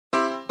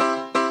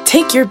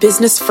Take your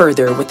business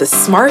further with the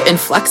smart and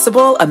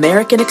flexible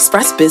American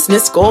Express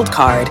Business Gold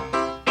Card.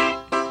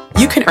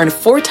 You can earn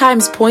 4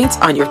 times points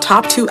on your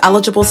top 2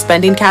 eligible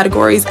spending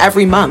categories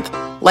every month,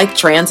 like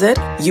transit,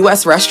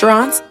 U.S.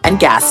 restaurants, and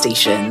gas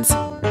stations.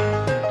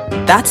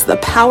 That's the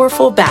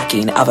powerful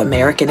backing of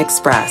American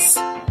Express.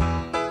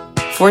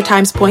 4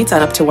 times points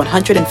on up to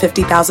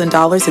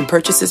 $150,000 in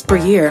purchases per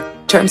year.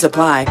 Terms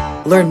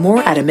apply. Learn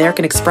more at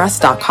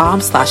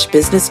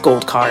americanexpress.com/business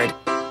gold card.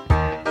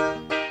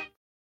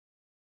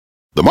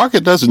 The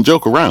market doesn't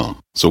joke around,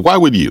 so why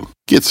would you?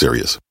 Get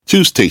serious.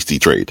 Choose Tasty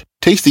Trade.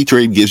 Tasty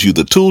Trade gives you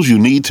the tools you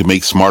need to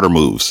make smarter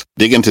moves.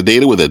 Dig into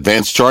data with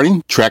advanced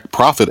charting, track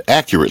profit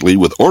accurately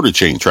with order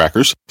chain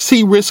trackers,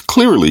 see risk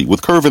clearly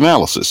with curve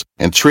analysis,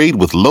 and trade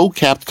with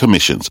low-capped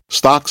commissions,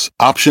 stocks,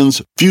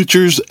 options,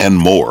 futures, and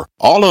more.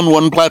 All on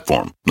one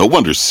platform. No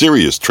wonder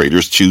serious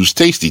traders choose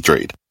Tasty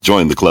Trade.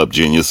 Join the club,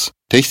 genius.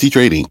 Tasty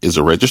Trading is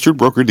a registered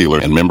broker-dealer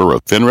and member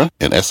of FINRA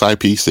and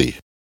SIPC.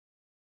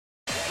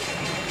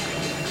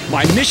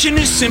 My mission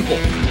is simple,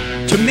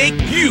 to make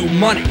you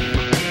money.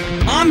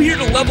 I'm here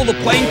to level the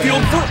playing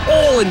field for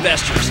all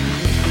investors.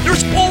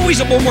 There's always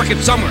a bull market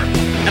somewhere,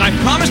 and I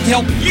promise to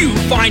help you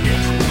find it.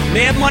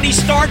 Mad Money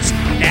starts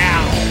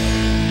now.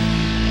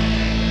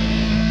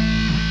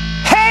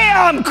 Hey,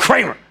 I'm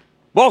Cramer.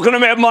 Welcome to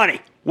Mad Money.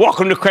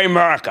 Welcome to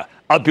Cramerica.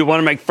 Other people want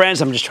to make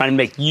friends. I'm just trying to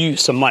make you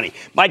some money.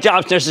 My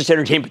job is necessary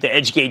entertainment to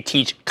educate,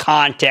 teach,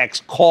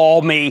 context.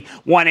 Call me,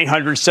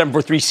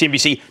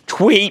 1-800-743-CNBC.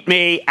 Tweet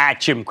me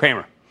at Jim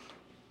Cramer.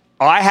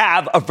 I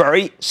have a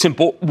very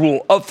simple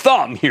rule of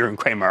thumb here in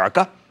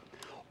Cramerica.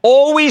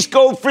 Always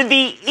go for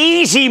the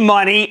easy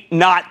money,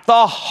 not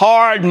the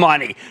hard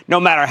money, no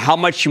matter how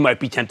much you might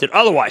be tempted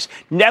otherwise.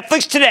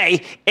 Netflix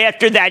today,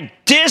 after that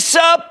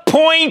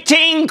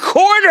disappointing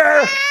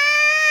quarter,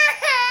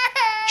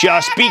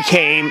 just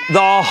became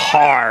the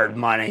hard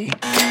money.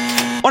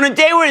 On a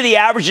day where the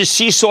averages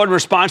seesawed in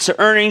response to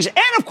earnings and,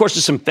 of course,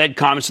 to some Fed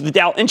comments, with the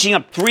Dow inching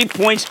up 3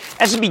 points,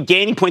 S&P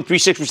gaining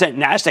 0.36%,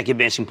 NASDAQ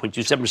advancing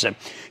 0.27%,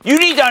 you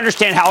need to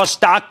understand how a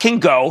stock can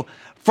go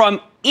from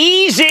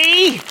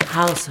easy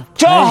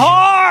to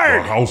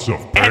hard.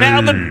 And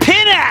how the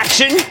pin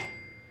action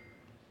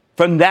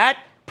from that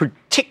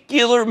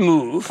particular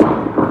move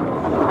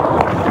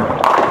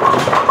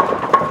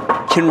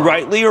can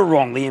rightly or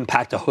wrongly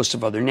impact a host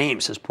of other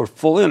names as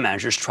portfolio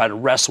managers try to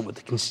wrestle with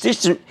a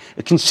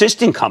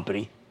consistent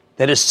company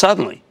that has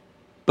suddenly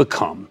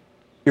become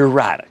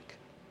erratic.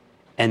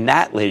 And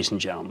that, ladies and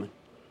gentlemen,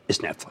 is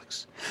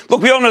Netflix.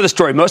 Look, we all know the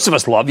story. Most of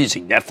us love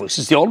using Netflix.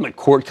 It's the ultimate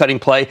cord-cutting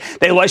play.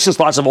 They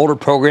license lots of older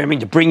programming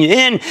to bring you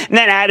in and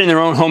then add in their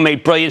own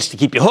homemade brilliance to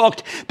keep you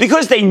hooked.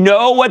 Because they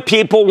know what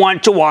people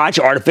want to watch,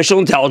 artificial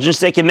intelligence,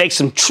 they can make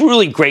some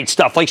truly great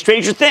stuff like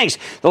Stranger Things.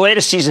 The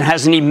latest season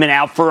hasn't even been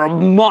out for a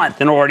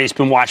month and already it's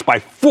been watched by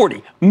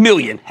 40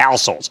 million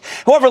households.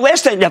 However,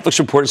 last night Netflix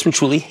reported some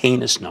truly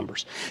heinous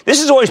numbers.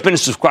 This has always been a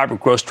subscriber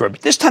growth story,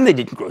 but this time they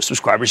didn't grow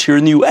subscribers here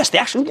in the U.S. They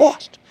actually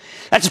lost.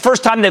 That's the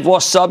first time they've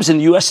lost subs in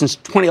the U.S. since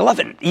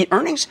 2011.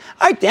 Earnings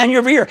are down year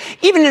over year.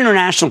 Even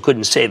international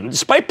couldn't save them.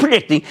 Despite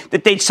predicting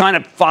that they'd sign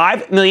up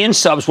 5 million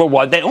subs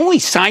worldwide, they only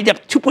signed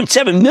up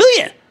 2.7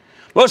 million.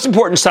 Most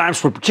important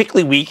signs were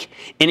particularly weak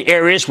in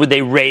areas where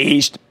they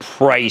raised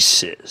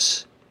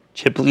prices,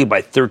 typically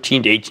by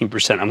 13 to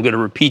 18%. I'm going to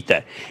repeat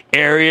that.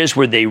 Areas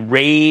where they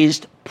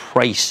raised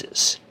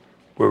prices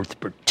were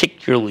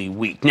particularly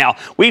weak. Now,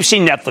 we've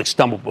seen Netflix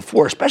stumble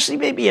before, especially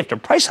maybe after a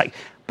price hike,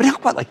 but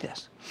not quite like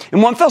this. In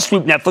one fell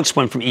swoop, Netflix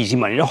went from easy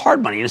money to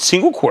hard money. In a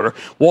single quarter,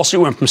 Wall Street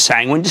went from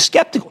sanguine to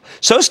skeptical.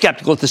 So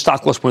skeptical that the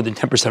stock lost more than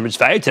 10% of its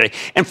value today.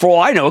 And for all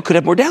I know, it could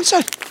have more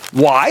downside.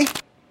 Why?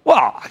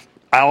 Well,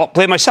 I'll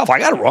blame myself. I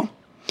got it wrong.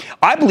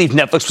 I believe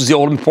Netflix was the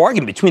ultimate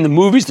bargain between the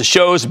movies, the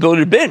shows, the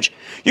ability to binge.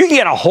 You can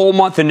get a whole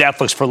month of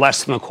Netflix for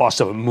less than the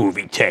cost of a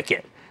movie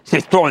ticket.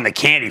 They're throwing the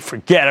candy,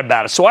 forget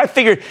about it. So I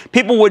figured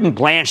people wouldn't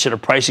blanch at a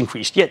price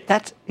increase. Yet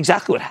that's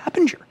exactly what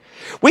happened here.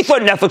 We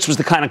thought Netflix was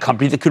the kind of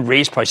company that could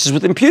raise prices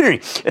with impunity.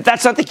 If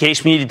that's not the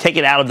case, we need to take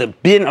it out of the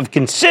bin of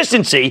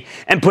consistency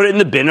and put it in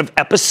the bin of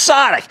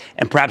episodic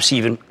and perhaps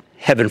even,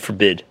 heaven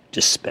forbid,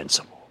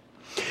 dispensable.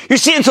 You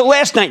see, until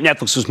last night,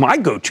 Netflix was my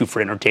go-to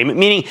for entertainment,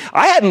 meaning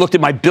I hadn't looked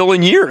at my bill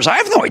in years. I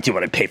have no idea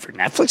what I pay for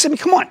Netflix. I mean,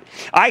 come on.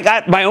 I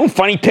got my own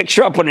funny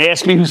picture up when they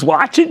asked me who's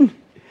watching.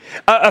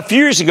 A few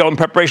years ago, in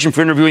preparation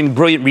for interviewing the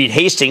brilliant Reed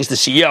Hastings, the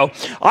CEO,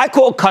 I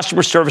called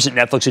customer service at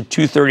Netflix at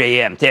 2:30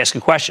 a.m. to ask a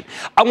question.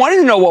 I wanted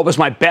to know what was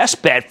my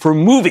best bet for a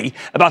movie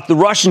about the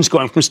Russians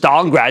going from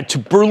Stalingrad to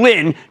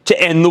Berlin to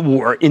end the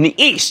war in the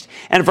East.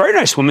 And a very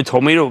nice woman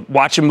told me to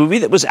watch a movie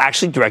that was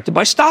actually directed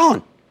by Stalin.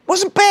 It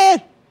wasn't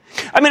bad.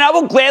 I mean, I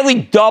will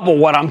gladly double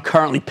what I'm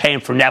currently paying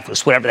for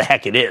Netflix, whatever the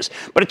heck it is.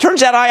 But it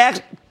turns out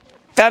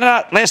found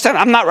out last time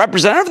I'm not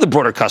representative of the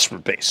broader customer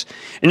base.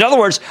 In other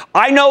words,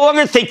 I no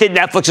longer think that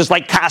Netflix is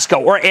like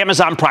Costco or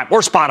Amazon Prime or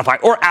Spotify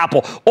or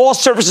Apple, all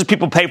services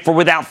people pay for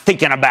without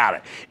thinking about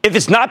it. If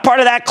it's not part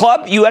of that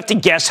club, you have to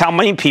guess how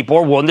many people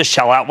are willing to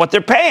shell out what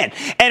they're paying.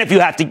 And if you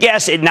have to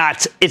guess,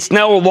 it's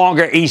no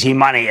longer easy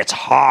money. It's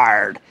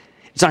hard.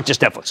 It's not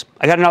just Netflix.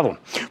 I got another one.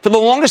 For the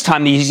longest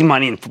time, the easy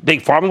money in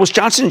big pharma was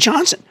Johnson &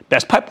 Johnson.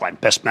 Best pipeline,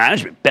 best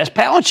management, best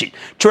balance sheet.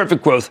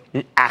 Terrific growth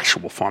in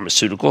actual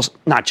pharmaceuticals,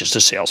 not just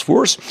a sales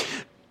force.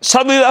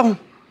 Suddenly, though,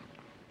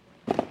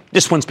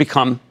 this one's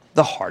become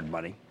the hard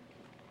money.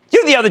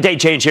 You know, the other day,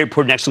 J&J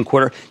reported an excellent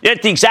quarter. Yet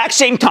at the exact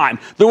same time,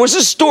 there was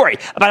a story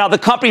about how the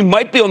company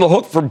might be on the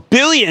hook for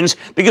billions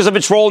because of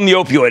its role in the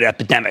opioid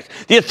epidemic.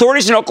 The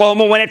authorities in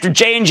Oklahoma went after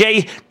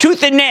J&J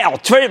tooth and nail.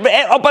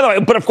 Oh, by the way,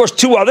 but of course,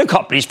 two other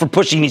companies for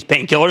pushing these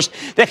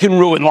painkillers that can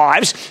ruin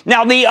lives.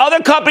 Now, the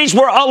other companies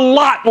were a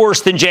lot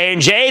worse than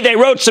J&J. They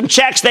wrote some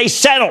checks. They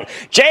settled.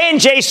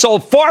 J&J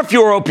sold far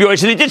fewer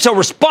opioids, and they did so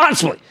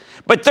responsibly.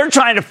 But they're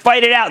trying to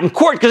fight it out in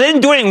court because they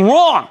didn't do anything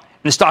wrong.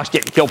 And the stock's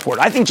getting killed for it.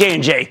 I think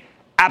J&J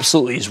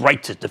absolutely is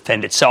right to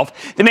defend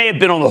itself. They may have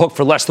been on the hook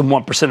for less than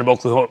 1% of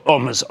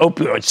Oklahoma's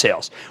opioid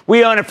sales.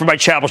 We own it for my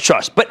charitable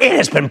trust, but it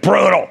has been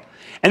brutal.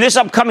 And this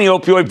upcoming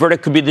opioid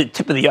verdict could be the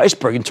tip of the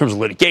iceberg in terms of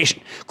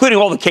litigation, including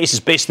all the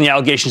cases based on the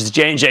allegations that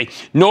J&J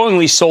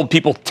knowingly sold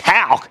people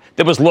talc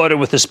that was loaded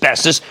with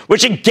asbestos,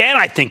 which again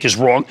I think is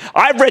wrong.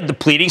 I've read the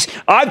pleadings.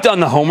 I've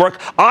done the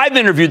homework. I've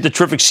interviewed the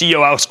terrific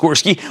CEO, Alex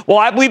Gorski. Well,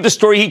 I believe the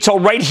story he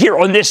told right here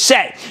on this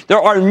set. There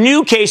are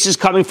new cases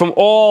coming from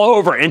all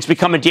over, and it's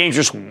become a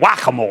dangerous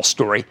whack-a-mole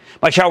story.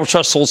 My charitable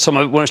trust sold some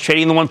of it when it was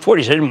trading in the 140s.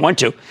 I didn't want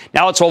to.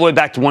 Now it's all the way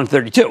back to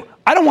 132.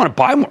 I don't want to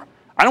buy more.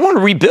 I don't want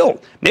to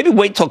rebuild. Maybe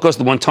wait till it goes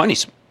to the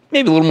 120s.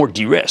 Maybe a little more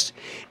de-risked.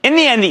 In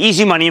the end, the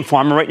easy money in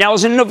pharma right now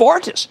is in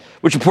Novartis,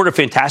 which reported a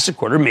fantastic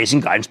quarter,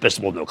 amazing guidance, best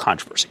of all, no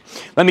controversy.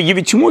 Let me give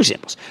you two more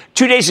examples.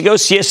 2 days ago,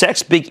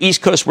 CSX, big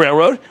East Coast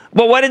railroad.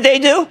 Well, what did they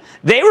do?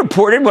 They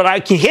reported what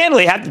I can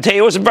handily have to tell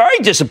you was a very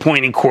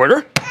disappointing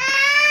quarter.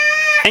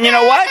 And you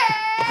know what?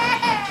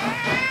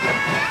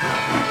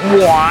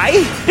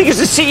 Why? Because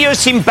the CEO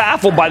seemed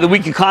baffled by the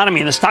weak economy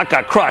and the stock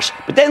got crushed.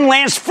 But then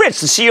Lance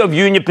Fritz, the CEO of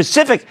Union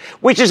Pacific,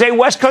 which is a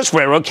West Coast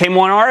railroad, came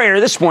on our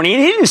air this morning,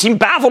 and he didn't seem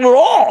baffled at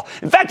all.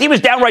 In fact, he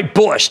was downright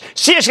bullish.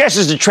 CSX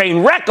is a train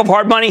wreck of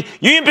hard money.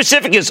 Union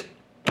Pacific is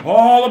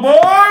all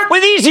aboard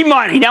with easy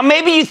money. Now,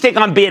 maybe you think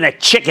I'm being a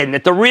chicken,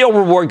 that the real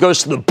reward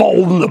goes to the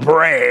bold and the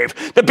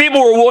brave, the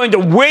people who are willing to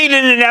wade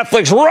into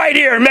Netflix right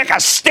here and make a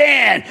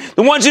stand,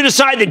 the ones who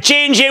decide that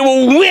J&J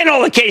will win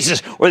all the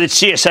cases, or that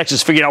CSX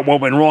has figured out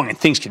what went wrong and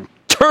things can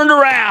turn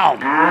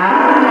around.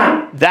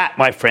 That,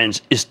 my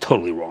friends, is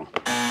totally wrong.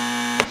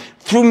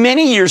 Through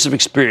many years of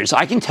experience,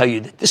 I can tell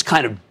you that this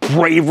kind of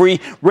bravery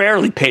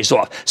rarely pays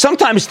off.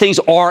 Sometimes things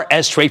are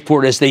as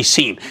straightforward as they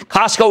seem.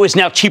 Costco is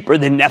now cheaper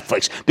than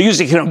Netflix because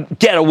it can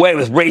get away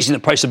with raising the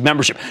price of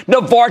membership.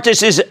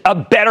 Novartis is a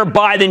better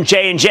buy than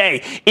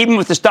J&J, even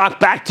with the stock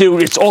back to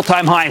its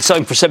all-time high and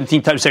selling for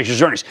 17 times next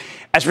year's earnings.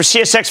 As for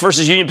CSX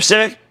versus Union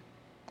Pacific,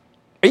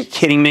 are you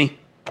kidding me?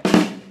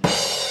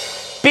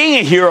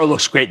 Being a hero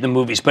looks great in the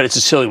movies, but it's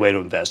a silly way to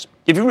invest.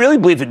 If you really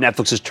believe that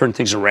Netflix has turned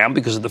things around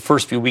because of the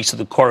first few weeks of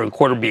the current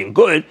quarter being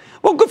good,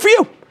 well, good for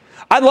you.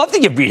 I'd love to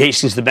give Reed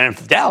Hastings the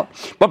benefit of the doubt.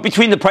 But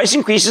between the price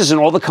increases and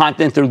all the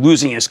content they're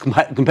losing as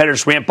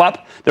competitors ramp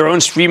up their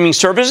own streaming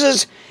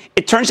services,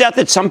 it turns out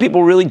that some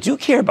people really do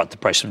care about the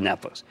price of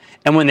Netflix.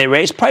 And when they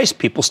raise price,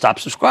 people stop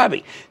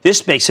subscribing.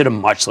 This makes it a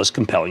much less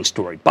compelling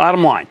story.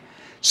 Bottom line,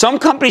 some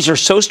companies are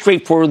so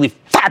straightforwardly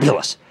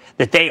fabulous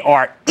that they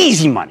are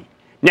easy money.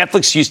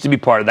 Netflix used to be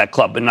part of that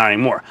club, but not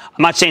anymore.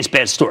 I'm not saying it's a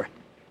bad story.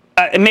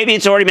 And maybe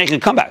it's already making a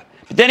comeback.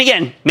 But then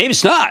again, maybe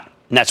it's not.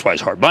 And that's why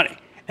it's hard money.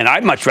 And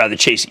I'd much rather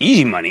chase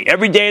easy money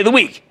every day of the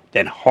week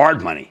than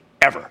hard money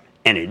ever.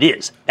 And it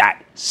is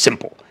that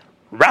simple.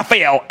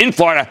 Raphael in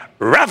Florida.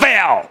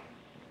 Raphael.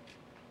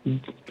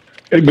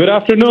 Good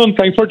afternoon.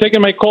 Thanks for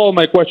taking my call.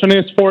 My question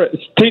is for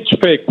Stitch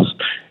Fix.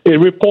 It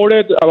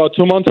reported about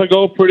 2 months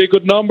ago pretty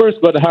good numbers,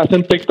 but it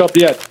hasn't picked up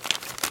yet.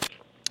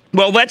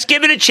 Well, let's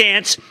give it a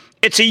chance.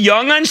 It's a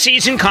young,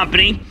 unseasoned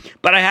company,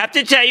 but I have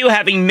to tell you,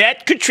 having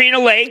met Katrina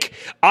Lake,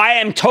 I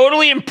am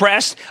totally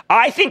impressed.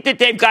 I think that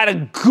they've got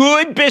a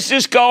good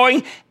business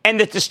going and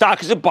that the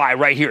stock is a buy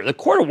right here. The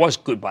quarter was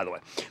good, by the way.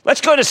 Let's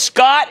go to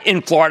Scott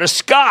in Florida.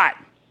 Scott.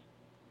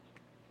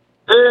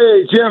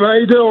 Hey, Jim, how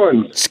you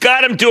doing?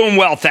 Scott, I'm doing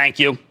well, thank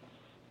you.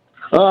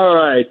 All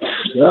right.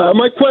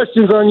 My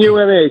question's on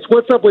UNH.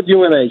 What's up with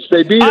UNH?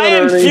 They beat on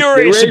earnings. I am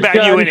furious about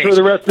UNH. For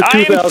the rest of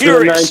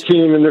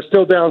 2019, and they're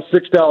still down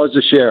 $6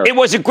 a share. It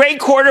was a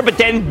great quarter, but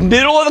then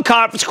middle of the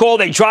conference call,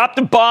 they dropped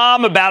a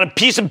bomb about a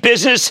piece of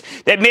business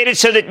that made it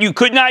so that you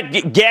could not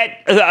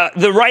get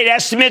the right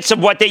estimates of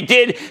what they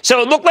did. So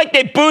it looked like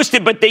they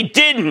boosted, but they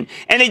didn't.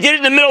 And they did it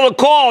in the middle of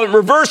the call and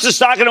reversed the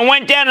stock, and it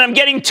went down, and I'm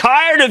getting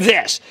tired of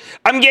this.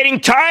 I'm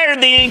getting tired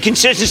of the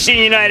inconsistency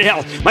in United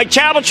Health. My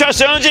charitable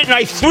trust owns it, and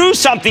I threw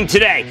something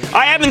today.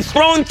 I haven't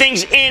thrown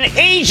things in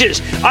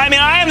ages. I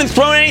mean, I haven't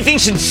thrown anything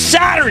since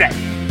Saturday.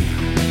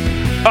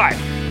 All right,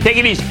 take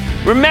it easy.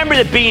 Remember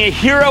that being a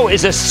hero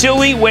is a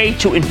silly way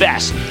to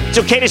invest. It's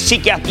okay to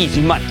seek out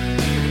easy money.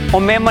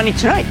 On Mad Money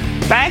tonight,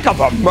 Bank of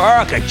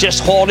America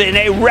just hauled in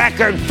a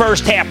record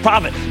first half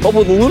profit. But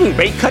will the looming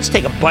rate cuts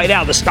take a bite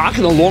out of the stock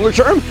in the longer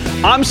term?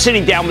 I'm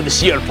sitting down with the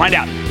CEO to find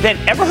out. Then,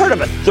 ever heard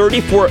of a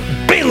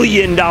 $34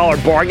 billion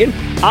bargain?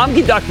 I'm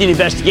conducting an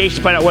investigation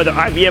to find out whether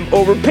IBM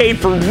overpaid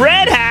for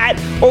Red Hat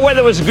or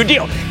whether it was a good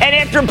deal. And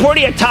after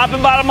reporting a top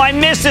and bottom line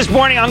miss this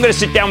morning, I'm going to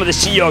sit down with the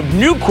CEO of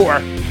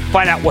Nucor,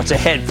 find out what's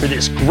ahead for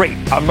this great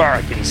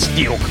American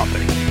steel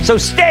company. So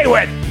stay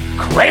with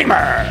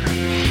Cramer.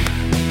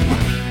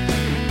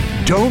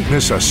 Don't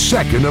miss a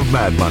second of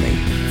Mad Money.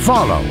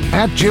 Follow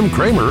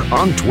 @JimCramer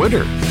on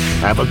Twitter.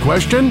 Have a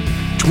question?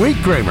 Tweet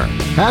Cramer.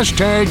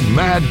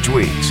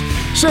 #MadTweets.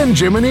 Send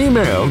Jim an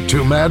email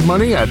to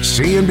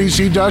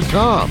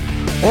madmoney@cnbc.com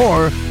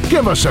or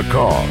give us a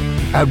call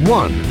at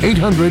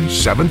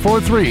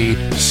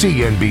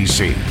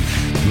 1-800-743-CNBC.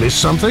 Miss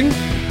something?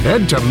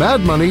 Head to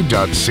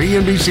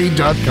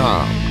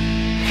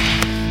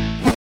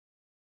madmoney.cnbc.com.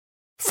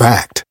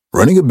 Fact.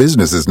 Running a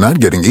business is not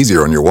getting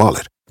easier on your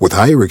wallet. With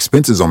higher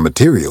expenses on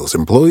materials,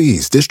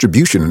 employees,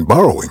 distribution, and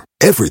borrowing,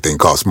 everything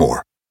costs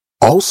more.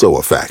 Also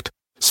a fact.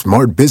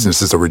 Smart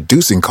businesses are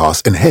reducing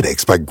costs and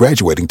headaches by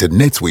graduating to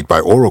NetSuite by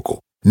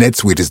Oracle.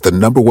 NetSuite is the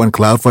 #1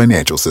 cloud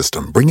financial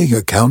system, bringing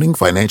accounting,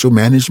 financial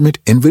management,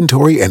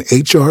 inventory, and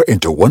HR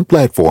into one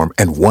platform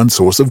and one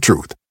source of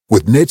truth.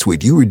 With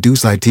NetSuite, you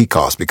reduce IT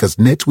costs because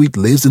NetSuite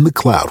lives in the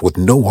cloud with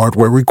no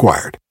hardware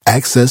required,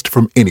 accessed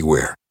from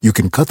anywhere. You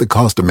can cut the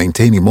cost of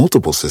maintaining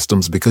multiple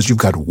systems because you've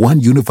got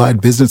one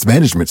unified business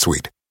management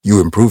suite. You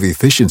improve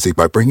efficiency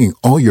by bringing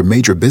all your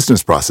major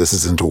business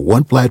processes into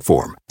one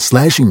platform,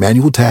 slashing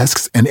manual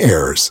tasks and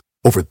errors.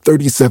 Over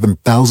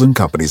 37,000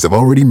 companies have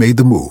already made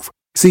the move.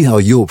 See how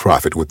you'll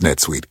profit with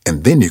NetSuite,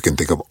 and then you can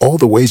think of all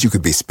the ways you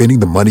could be spending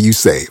the money you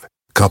save.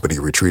 Company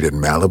retreat in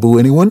Malibu,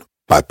 anyone?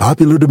 By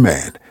popular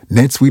demand,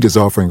 NetSuite is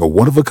offering a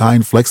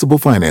one-of-a-kind flexible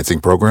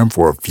financing program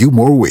for a few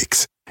more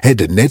weeks. Head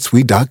to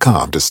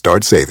netsuite.com to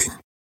start saving.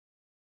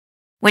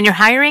 When you're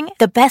hiring,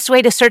 the best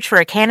way to search for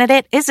a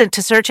candidate isn't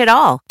to search at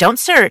all. Don't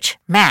search,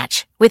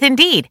 match with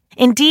Indeed.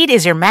 Indeed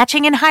is your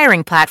matching and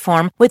hiring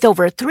platform with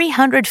over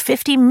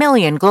 350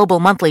 million global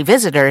monthly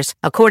visitors,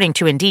 according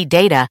to Indeed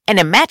data, and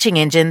a matching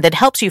engine that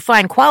helps you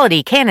find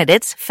quality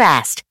candidates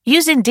fast.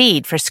 Use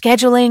Indeed for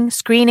scheduling,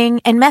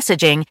 screening, and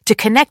messaging to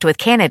connect with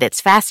candidates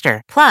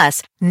faster.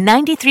 Plus,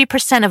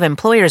 93% of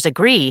employers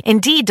agree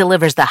Indeed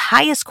delivers the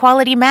highest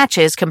quality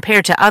matches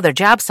compared to other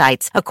job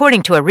sites,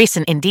 according to a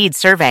recent Indeed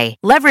survey.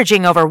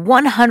 Leveraging over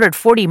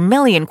 140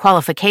 million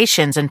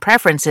qualifications and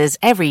preferences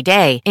every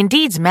day,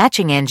 Indeed's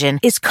matching engine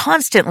is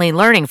constantly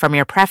learning from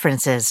your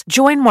preferences.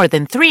 Join more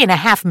than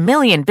 3.5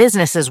 million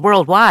businesses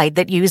worldwide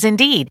that use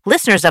Indeed.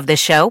 Listeners of this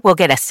show will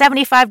get a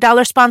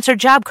 $75 sponsored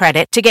job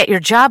credit to get your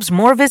jobs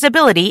more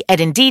visibility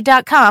at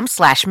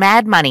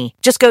Indeed.com/madmoney.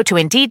 Just go to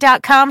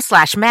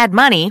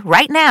Indeed.com/madmoney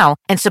right now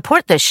and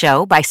support this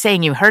show by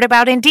saying you heard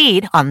about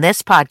Indeed on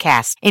this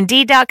podcast.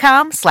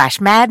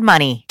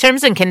 Indeed.com/madmoney.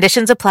 Terms and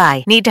conditions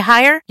apply. Need to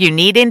hire? You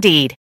need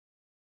Indeed.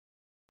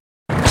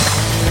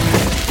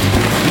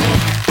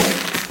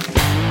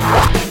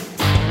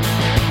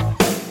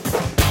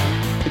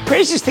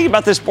 Craziest thing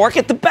about this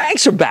market, the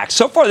banks are back.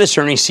 So far this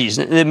earnings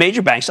season, the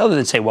major banks, other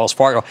than, say, Wells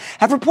Fargo,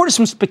 have reported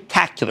some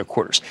spectacular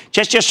quarters.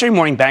 Just yesterday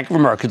morning, Bank of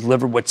America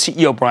delivered what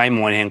CEO Brian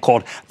Moynihan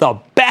called the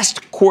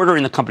best quarter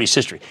in the company's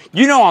history.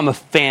 You know I'm a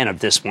fan of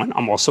this one.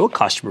 I'm also a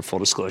customer, full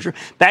disclosure.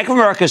 Bank of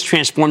America has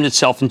transformed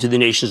itself into the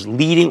nation's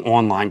leading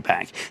online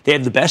bank. They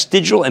have the best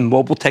digital and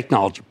mobile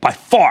technology by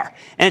far,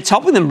 and it's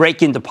helping them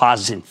rake in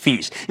deposits and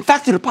fees. In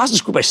fact, the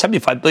deposits grew by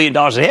 $75 billion,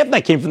 and half of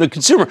that came from the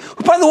consumer,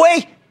 who, by the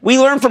way, we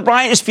learned from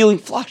Brian is feeling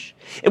flush.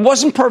 It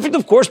wasn't perfect,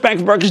 of course. Bank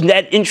of America's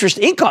net interest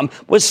income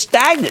was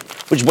stagnant,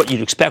 which is what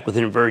you'd expect with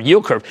an inverted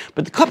yield curve.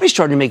 But the company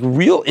started to make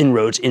real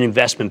inroads in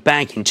investment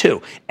banking,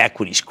 too.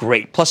 Equity's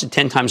great, plus at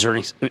 10 times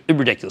earnings,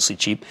 ridiculously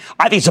cheap.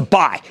 I think it's a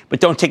buy, but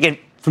don't take it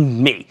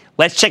from me.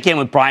 Let's check in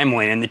with Brian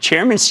Moynihan, the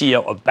chairman and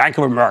CEO of Bank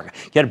of America.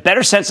 Get a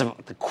better sense of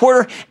the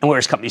quarter and where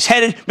his company's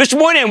headed. Mr.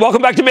 Moynihan,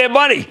 welcome back to Mad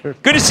Money.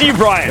 Good to see you,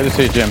 Brian. Good to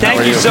see you, Jim.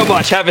 Thank you so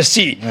much. Have a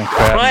seat.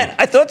 Brian,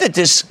 I thought that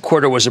this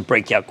quarter was a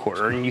breakout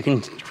quarter, and you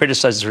can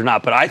criticize it or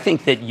not, but I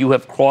think that you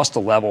have crossed a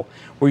level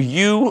where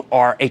you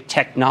are a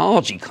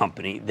technology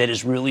company that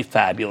is really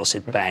fabulous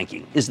at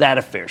banking. Is that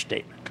a fair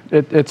statement?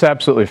 It's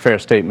absolutely a fair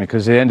statement,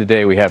 because at the end of the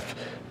day, we have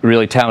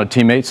really talented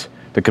teammates,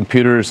 the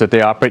computers that they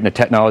operate and the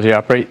technology they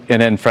operate,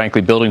 and then, frankly,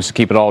 buildings to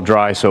keep it all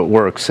dry so it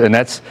works. And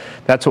that's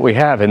what we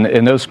have.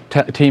 And those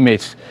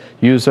teammates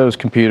use those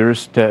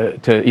computers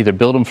to either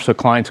build them so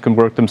clients can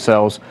work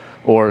themselves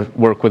or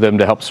work with them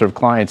to help serve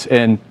clients.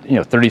 And,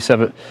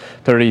 7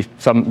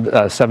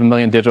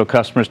 million digital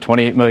customers,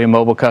 28 million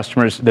mobile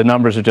customers, the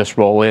numbers are just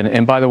roll in.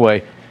 And by the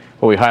way,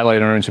 what we highlight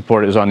in our earnings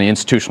report is on the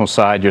institutional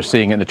side. You're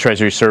seeing it in the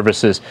Treasury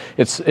services.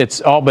 It's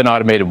all been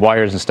automated,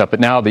 wires and stuff, but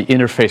now the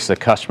interface to the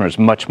customer is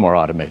much more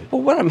automated. But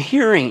what I'm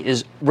hearing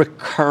is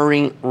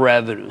recurring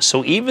revenue.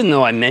 So even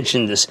though I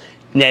mentioned this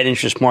net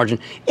interest margin,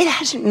 it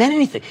hasn't meant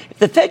anything. If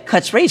the Fed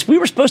cuts rates, we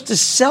were supposed to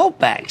sell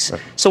banks.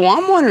 Right. So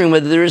I'm wondering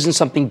whether there isn't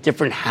something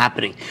different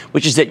happening,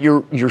 which is that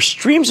your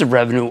streams of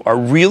revenue are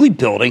really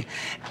building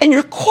and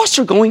your costs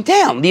are going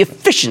down, the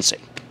efficiency.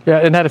 Yeah,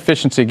 and that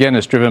efficiency, again,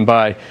 is driven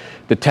by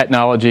the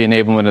technology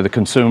enablement of the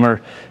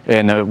consumer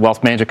and the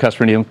wealth management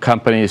customer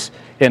companies,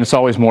 and it's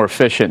always more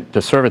efficient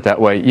to serve it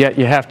that way. Yet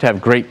you have to have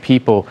great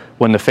people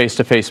when the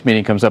face-to-face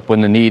meeting comes up,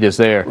 when the need is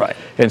there. Right.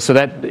 And so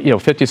that,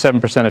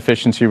 57%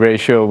 efficiency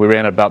ratio, we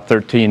ran at about 3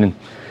 billion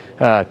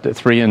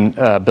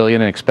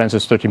in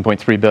expenses,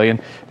 13.3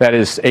 billion. That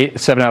is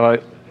 7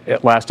 out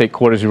of last 8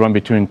 quarters, we run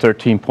between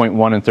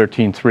 13.1 and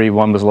 13.3.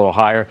 One was a little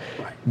higher.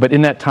 But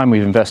in that time,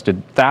 we've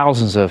invested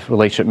thousands of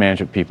relationship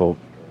management people,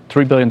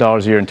 $3 billion a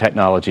year in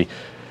technology.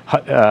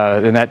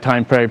 In that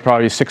time period,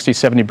 probably 60,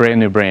 70 brand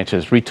new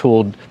branches,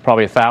 retooled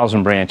probably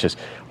 1,000 branches.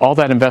 All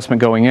that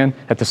investment going in,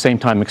 at the same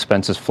time,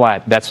 expenses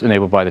flat. That's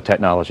enabled by the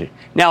technology.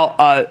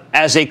 Now,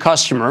 as a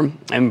customer,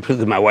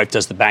 and my wife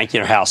does the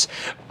banking in her house,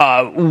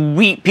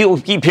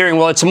 people keep hearing,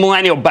 well, it's a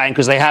millennial bank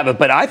because they have it.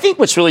 But I think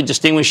what's really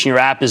distinguishing your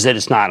app is that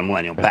it's not a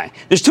millennial bank.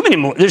 There's not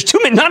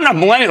enough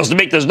millennials to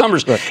make those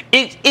numbers. Right.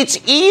 It's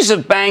ease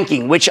of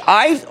banking, which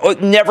I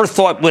never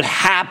thought would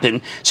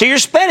happen. So you're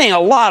spending a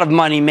lot of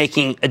money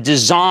making a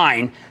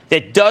design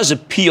that does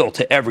appeal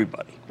to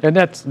everybody. And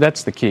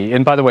that's the key.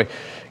 And by the way,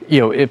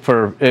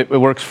 it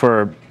works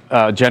for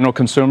general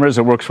consumers,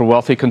 it works for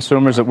wealthy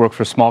consumers, it works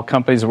for small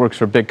companies, it works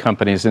for big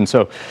companies. And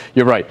so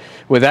you're right.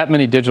 With that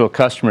many digital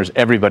customers,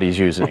 everybody's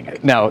using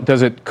it. Now,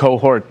 does it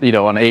cohort,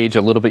 on age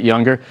a little bit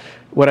younger?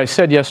 What I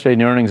said yesterday in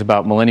the earnings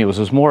about millennials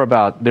was more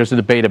about, there's a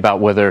debate about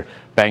whether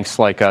banks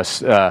like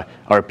us are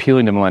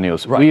appealing to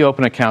millennials. Right. We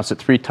open accounts at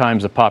 3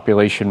 times the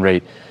population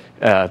rate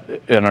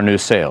in our new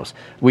sales.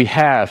 We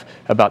have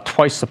about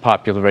twice the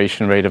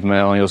population rate of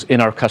millennials in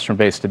our customer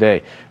base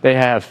today. They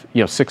have,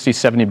 $60,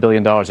 $70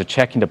 billion of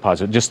checking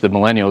deposit, just the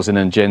millennials, and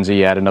then Gen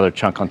Z add another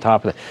chunk on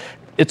top of it.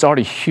 It's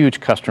already a huge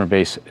customer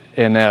base,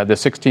 and the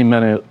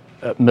 16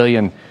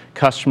 million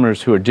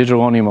customers who are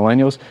digital-only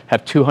millennials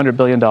have $200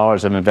 billion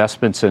of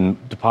investments and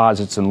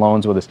deposits and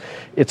loans with us.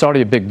 It's already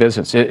a big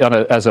business.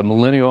 As a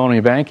millennial-only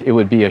bank, it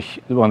would be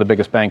one of the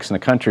biggest banks in the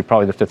country,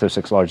 probably the 5th or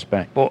 6th largest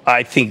bank. Well,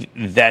 I think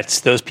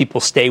those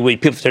people stay with you.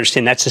 People have to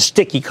understand that's a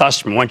sticky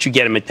customer. Once you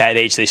get them at that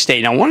age, they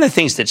stay. Now, one of the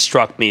things that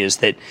struck me is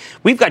that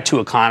we've got 2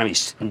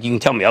 economies, and you can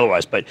tell me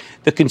otherwise, but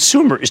the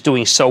consumer is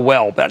doing so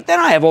well. But then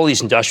I have all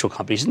these industrial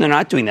companies, and they're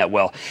not doing that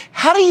well.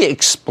 How do you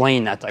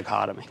explain that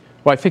dichotomy?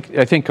 Well,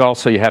 I think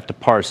also you have to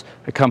parse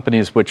the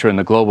companies which are in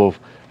the global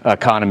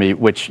economy,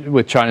 which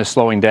with China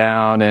slowing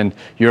down and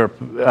Europe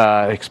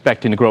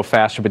expecting to grow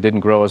faster but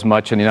didn't grow as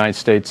much, and the United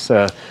States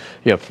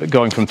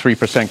going from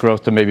 3%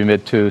 growth to maybe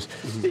mid-2s.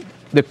 Mm-hmm.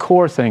 The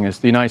core thing is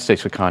the United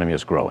States economy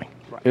is growing.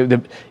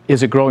 Right.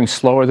 Is it growing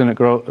slower than it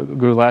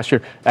grew last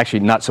year? Actually,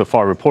 not so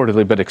far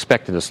reportedly, but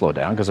expected to slow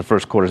down because the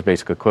first quarter is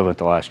basically equivalent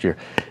to last year.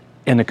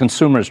 And the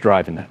consumer is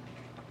driving that.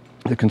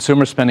 The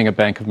consumer spending at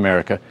Bank of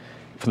America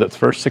for the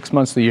first 6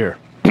 months of the year,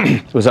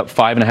 it was up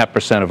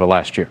 5.5% over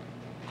last year.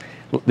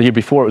 The year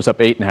before, it was up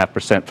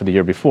 8.5% for the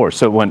year before.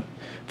 So it went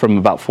from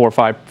about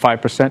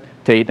 5%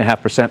 to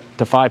 8.5%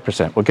 to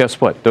 5%. Well, guess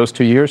what? Those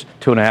 2 years,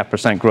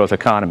 2.5% growth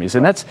economies.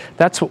 And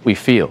that's what we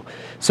feel.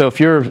 So if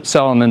you're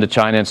selling into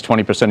China, it's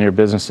 20% of your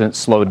business and it's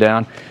slowed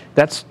down,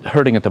 that's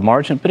hurting at the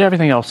margin, but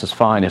everything else is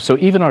fine. So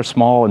even our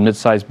small and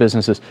mid-sized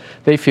businesses,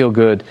 they feel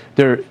good.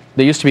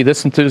 They used to be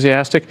this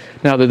enthusiastic.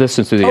 Now they're this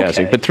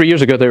enthusiastic. Okay. But 3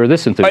 years ago, they were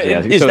this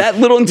enthusiastic. Is that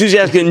little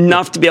enthusiastic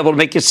enough to be able to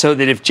make it so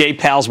that if Jay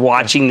Powell's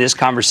watching this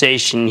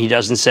conversation, he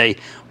doesn't say,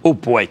 oh,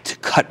 boy, to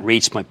cut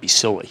rates might be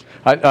silly?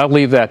 I'll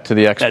leave that to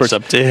the experts. That's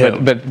up to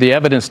him. But the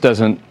evidence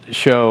doesn't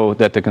show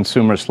that the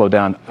consumer has slowed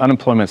down.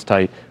 Unemployment's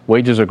tight.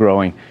 Wages are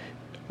growing.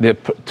 The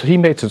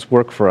teammates that's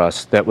worked for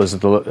us that was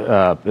in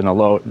a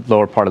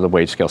lower part of the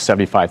wage scale,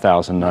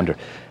 75,000 and under,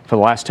 for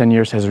the last 10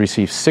 years has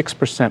received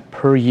 6%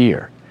 per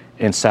year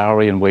in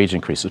salary and wage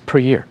increases per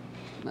year.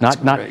 Not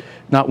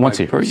once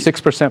a year,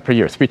 6% per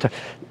year, 3 times.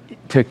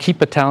 To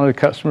keep a talented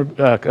customer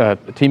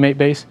teammate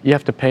base, you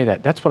have to pay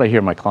that. That's what I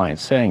hear my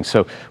clients saying.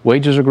 So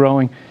wages are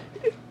growing,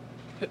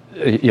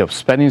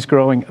 spending's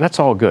growing. That's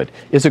all good.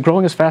 Is it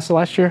growing as fast as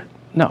last year?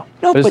 No.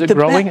 But is it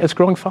growing? It's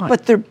growing fine.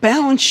 But their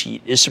balance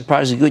sheet is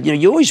surprisingly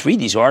good. You always read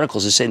these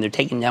articles that saying they're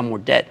taking down more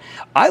debt.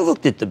 I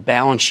looked at the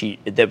balance sheet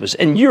that was,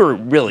 and you're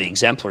really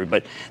exemplary,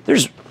 but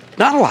there's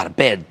not a lot of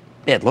bad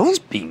loans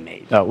being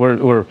made. No,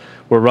 we're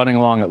running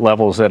along at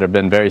levels that have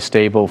been very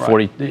stable.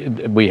 Right.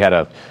 We had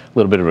a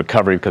little bit of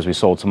recovery because we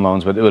sold some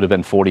loans, but it would have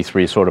been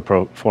 43 sort of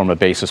pro forma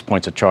basis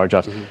points of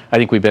charge-offs. Mm-hmm. I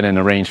think we've been in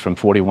a range from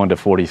 41 to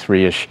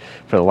 43-ish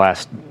for the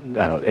last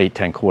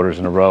 8-10 quarters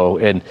in a row.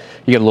 And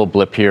you get a little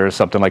blip here,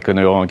 something like in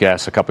the oil and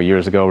gas a couple of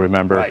years ago.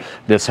 Remember, right.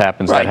 This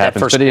happens, that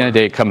happens. But at the end of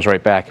the day, it comes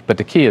right back. But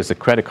the key is the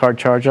credit card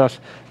charge-offs,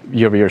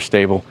 year-over-year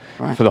stable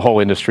for the whole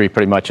industry,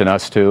 pretty much, and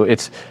us too.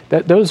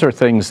 Those are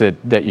things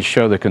that you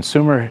show the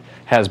consumer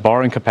has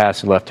borrowing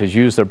capacity left, has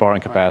used their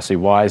borrowing capacity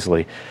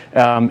wisely,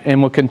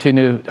 and will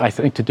continue, I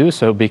think, to do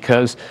so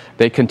because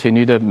they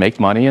continue to make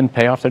money and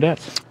pay off their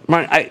debts.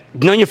 Ryan,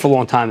 I've known you for a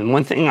long time, and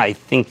one thing I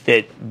think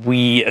that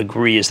we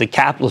agree is that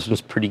capitalism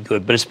is pretty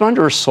good, but it's been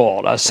under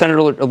assault. Senator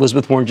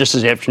Elizabeth Warren just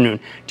this afternoon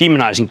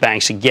demonizing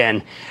banks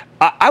again.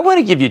 I want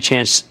to give you a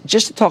chance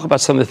just to talk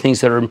about some of the things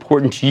that are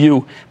important to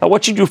you about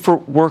what you do for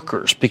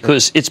workers,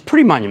 because it's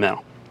pretty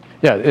monumental.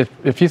 Yeah,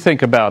 if you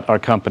think about our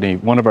company,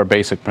 one of our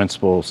basic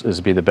principles is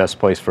to be the best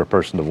place for a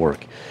person to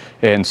work.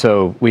 And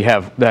so we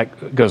have,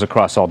 that goes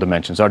across all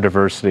dimensions, our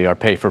diversity, our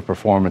pay for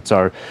performance,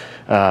 our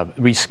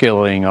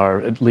reskilling,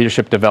 our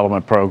leadership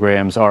development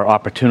programs, our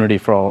opportunity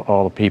for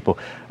all the people.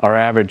 Our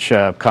average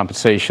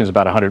compensation is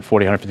about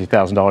 $140,000,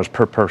 $150,000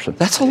 per person.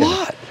 That's a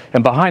lot.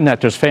 And behind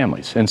that, there's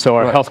families. And so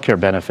our health care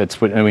benefits,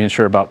 and we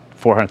insure about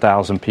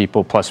 400,000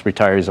 people plus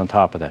retirees on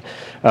top of that,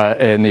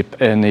 and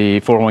the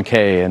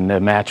 401k and the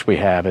match we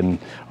have and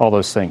all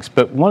those things.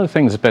 But one of the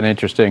things that's been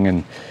interesting,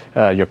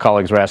 and your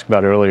colleagues were asking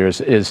about earlier,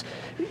 is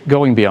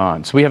going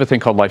beyond. So we have a thing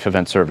called life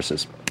event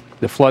services.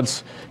 The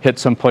floods hit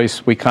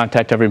someplace, we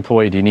contact every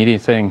employee. Do you need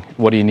anything?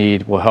 What do you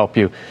need? We'll help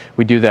you.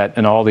 We do that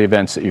in all the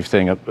events that you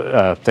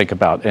think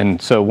about.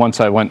 And so once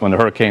I went, when the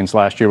hurricanes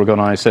last year were going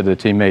on, I said to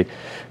the teammate,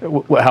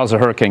 how's the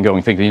hurricane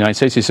going? Think of the United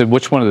States? He said,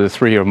 which one of the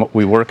three are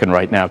we working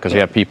right now? Because we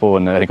have people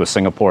in, I think it was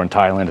Singapore and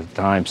Thailand at the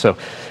time. So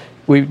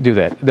we do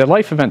that. The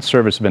life event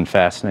service has been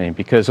fascinating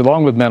because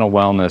along with mental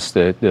wellness,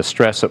 the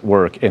stress at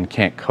work and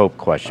can't cope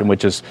question,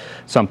 which is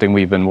something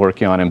we've been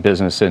working on in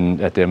business and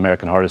at the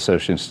American Heart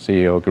Association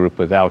CEO group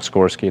with Alex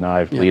Gorski and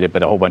I lead it,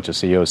 but a whole bunch of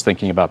CEOs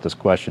thinking about this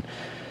question.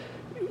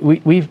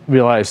 We've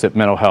realized that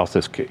mental health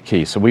is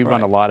key. So we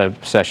run a lot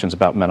of sessions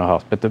about mental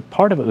health. But the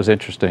part of it was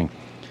interesting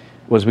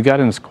was we got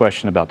in this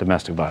question about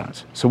domestic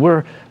violence. So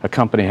we're a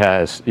company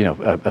has,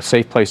 a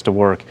safe place to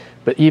work,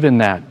 but even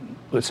that,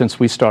 since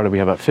we started, we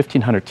have about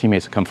 1,500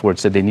 teammates that come forward and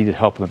said they needed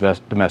help with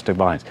domestic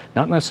violence.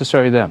 Not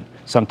necessarily them.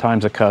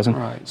 Sometimes a cousin,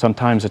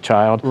 sometimes a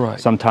child,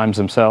 sometimes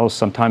themselves,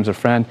 sometimes a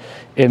friend.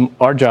 And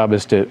our job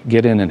is to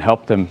get in and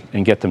help them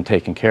and get them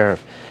taken care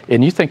of.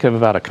 And you think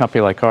about a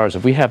company like ours,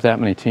 if we have that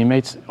many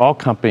teammates, all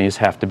companies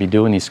have to be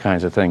doing these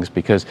kinds of things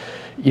because,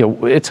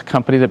 it's a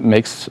company that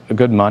makes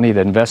good money,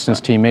 that invests in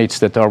its teammates,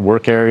 that our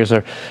work areas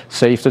are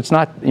safe. It's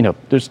not,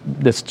 there's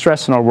the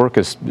stress in our work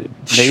is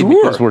maybe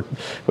because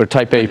we're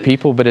type A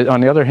people, but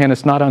on the other hand,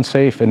 it's not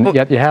unsafe, and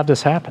yet you have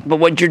this happen. But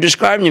what you're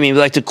describing to me, we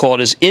like to call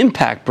it as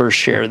impact per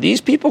share.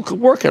 These people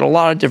could work at a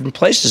lot of different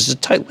places. It's a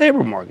tight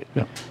labor market.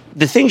 Yeah.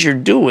 The things you're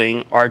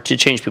doing are to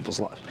change people's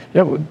lives.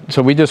 Yeah,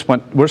 so we're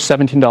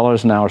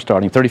 $17 an hour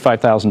starting,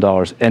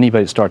 $35,000,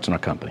 anybody that starts in our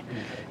company.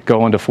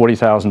 Going to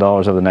 $40,000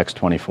 over the next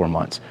 24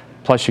 months.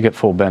 Plus you get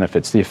full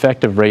benefits. The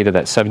effective rate of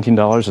that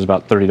 $17 is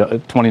about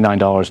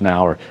 $29 an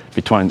hour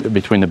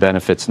between the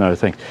benefits and other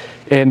things.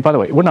 And by the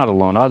way, we're not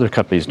alone. Other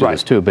companies do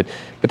this too, but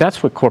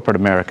that's what corporate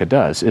America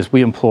does, is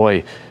we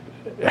employ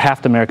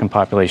half the American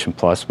population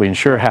plus. We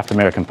insure half the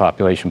American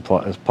population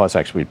plus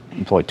actually we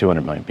employ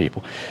 200 million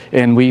people.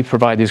 And we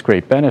provide these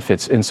great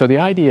benefits. And so the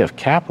idea of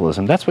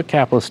capitalism, that's what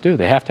capitalists do.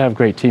 They have to have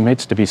great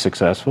teammates to be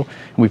successful.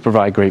 And we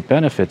provide great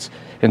benefits.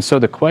 And so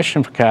the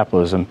question for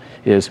capitalism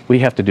is we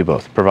have to do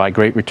both. Provide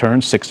great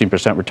returns,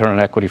 16% return on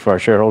equity for our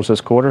shareholders this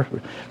quarter,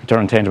 return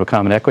on tangible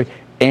common equity,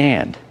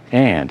 and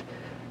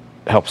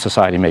help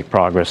society make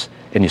progress.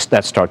 And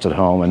that starts at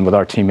home. And with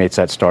our teammates,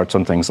 that starts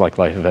on things like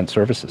life event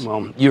services.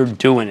 Well, you're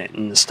doing it,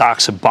 and the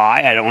stock's a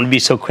buy. I don't want to be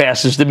so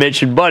crass as to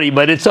mention money,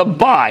 but it's a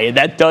buy, and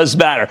that does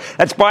matter.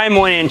 That's Brian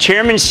Moynihan,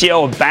 Chairman and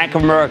CEO of Bank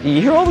of America.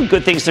 You hear all the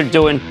good things they're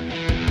doing.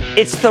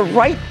 It's the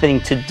right thing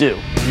to do.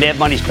 Mad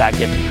Money's back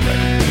after the break.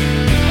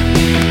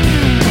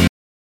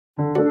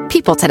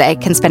 People today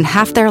can spend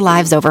half their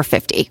lives over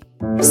 50.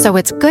 So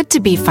it's good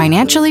to be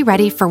financially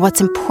ready for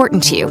what's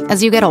important to you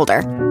as you get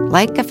older,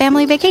 like a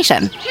family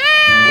vacation.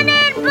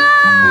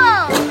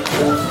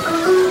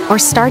 Or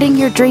starting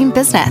your dream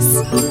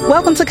business.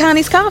 Welcome to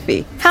Connie's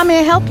Coffee. How may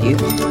I help you?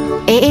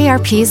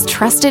 AARP's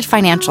trusted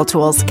financial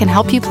tools can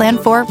help you plan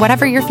for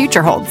whatever your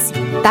future holds.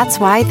 That's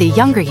why the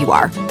younger you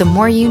are, the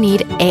more you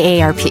need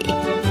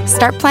AARP.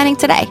 Start planning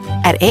today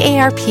at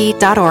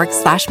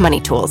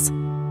aarp.org/moneytools.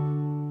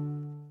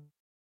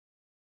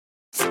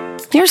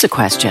 Here's a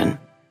question.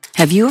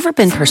 Have you ever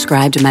been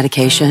prescribed a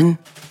medication?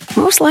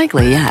 Most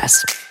likely,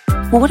 yes.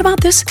 Well, what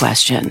about this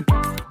question?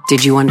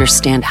 Did you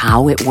understand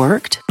how it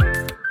worked?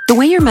 The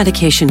way your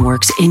medication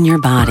works in your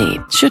body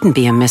shouldn't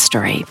be a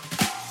mystery.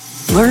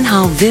 Learn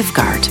how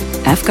Vyvgart,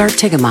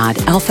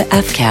 Efgartigimod Alpha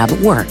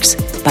FCAB works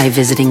by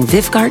visiting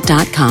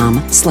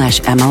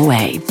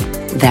vyvgart.com/MOA.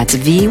 That's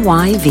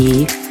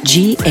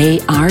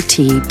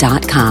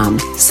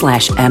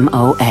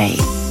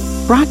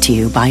VYVGART.com/MOA. Brought to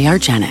you by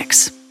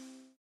Argenx.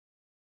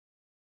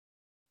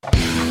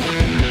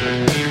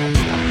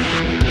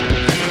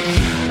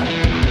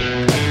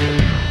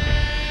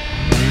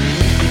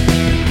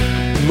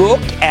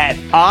 Look at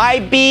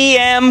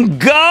IBM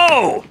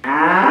go!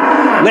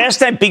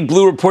 Last night, Big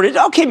Blue reported,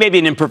 okay, maybe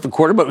an imperfect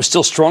quarter, but it was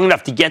still strong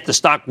enough to get the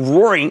stock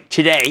roaring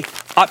today,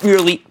 up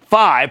nearly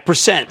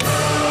 5%.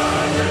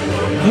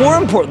 More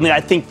importantly,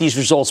 I think these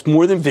results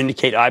more than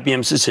vindicate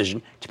IBM's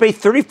decision to pay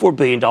 $34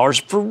 billion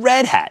for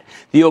Red Hat,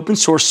 the open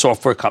source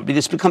software company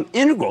that's become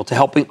integral to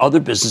helping other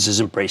businesses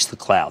embrace the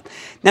cloud.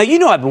 Now,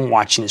 I've been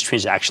watching this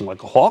transaction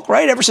like a hawk,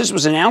 right? Ever since it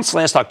was announced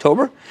last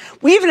October.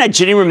 We even had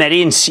Ginny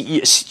Rometty,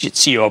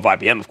 CEO of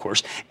IBM, of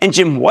course, and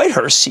Jim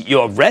Whitehurst,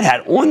 CEO of Red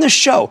Hat, on the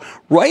show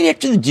right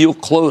after the deal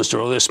closed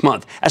earlier this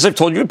month. As I've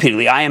told you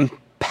repeatedly, I am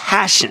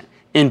passionate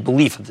in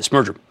belief of this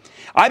merger.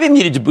 IBM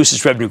needed to boost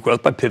its revenue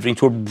growth by pivoting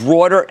to a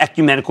broader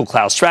ecumenical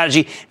cloud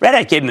strategy. Red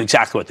Hat gave them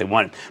exactly what they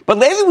wanted. But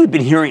lately, we've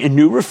been hearing a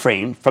new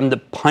refrain from the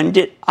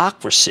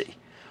punditocracy.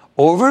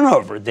 Over and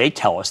over, they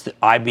tell us that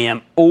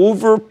IBM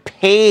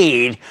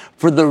overpaid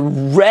for the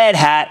Red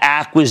Hat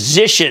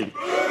acquisition.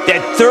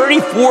 That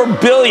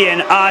 $34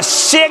 billion, a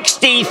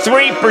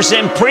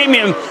 63%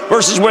 premium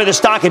versus where the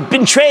stock had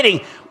been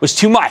trading, was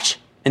too much,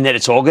 and that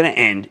it's all going to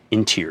end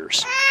in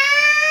tears.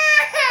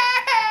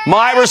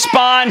 My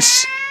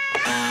response,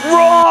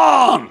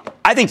 wrong!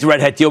 I think the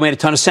Red Hat deal made a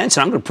ton of sense,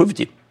 and I'm going to prove it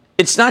to you.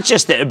 It's not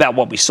just about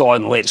what we saw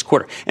in the latest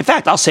quarter. In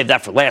fact, I'll save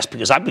that for last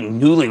because I've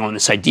been noodling on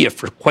this idea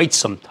for quite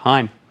some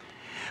time.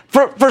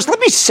 First, let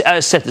me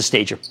set the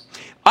stage here.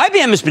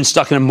 IBM has been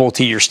stuck in a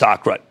multi-year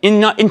stock rut.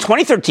 In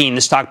 2013,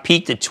 the stock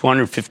peaked at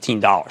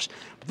 $215.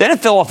 But then it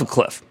fell off a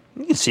cliff.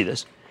 You can see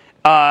this.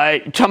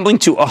 Tumbling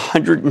to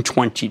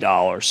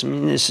 $120. I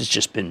mean, this has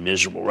just been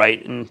miserable,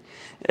 right? And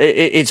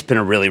it's been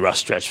a really rough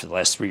stretch for the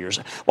last 3 years.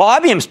 While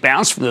IBM's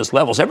bounced from those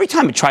levels, every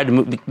time it tried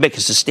to make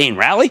a sustained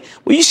rally,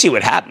 well, you see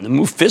what happened. The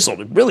move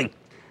fizzled. It really,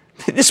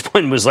 this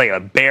one was like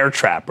a bear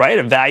trap, right?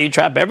 A value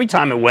trap. Every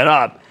time it went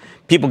up,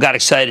 people got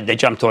excited, they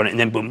jumped on it, and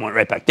then boom, went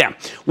right back down.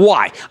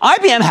 Why?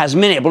 IBM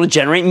hasn't been able to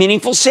generate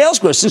meaningful sales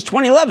growth since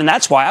 2011.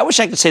 That's why. I wish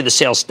I could say the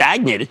sales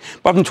stagnated,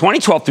 but from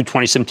 2012 through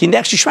 2017, they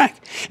actually shrank.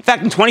 In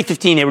fact, in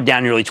 2015, they were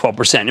down nearly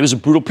 12%. It was a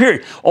brutal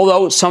period,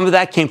 although some of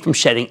that came from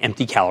shedding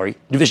empty-calorie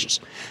divisions.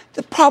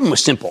 The problem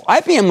was simple.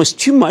 IBM was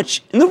too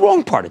much in the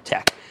wrong part of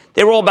tech.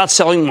 They were all about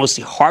selling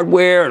mostly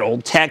hardware and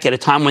old tech at a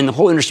time when the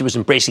whole industry was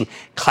embracing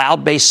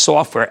cloud-based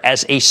software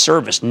as a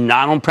service,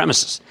 not on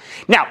premises.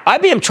 Now,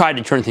 IBM tried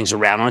to turn things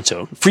around on its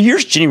own. For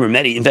years, Ginny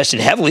Rometty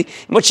invested heavily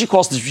in what she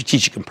calls the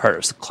strategic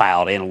imperatives, the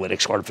cloud,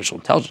 analytics, artificial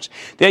intelligence.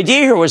 The idea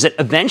here was that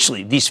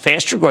eventually these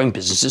faster-growing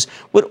businesses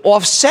would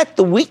offset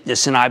the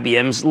weakness in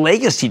IBM's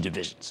legacy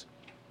divisions.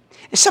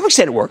 To some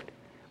extent, it worked.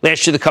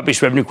 Last year, the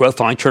company's revenue growth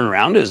finally turned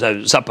around. It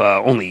was up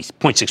only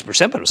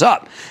 0.6%, but it was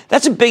up.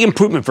 That's a big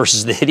improvement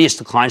versus the hideous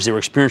declines they were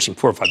experiencing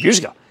 4 or 5 years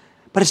ago.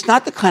 But it's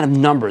not the kind of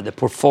number that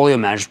portfolio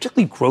managers,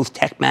 particularly growth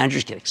tech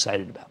managers, get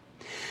excited about.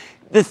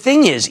 The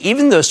thing is,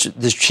 even though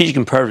the strategic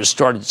imperatives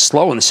started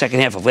slow in the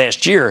second half of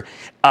last year,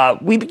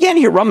 we began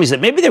to hear rumblings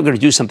that maybe they were going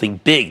to do something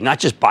big, not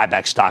just buy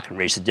back stock and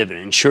raise the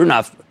dividend. And sure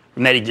enough,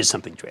 Rometty did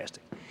something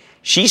drastic.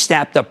 She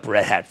snapped up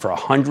Red Hat for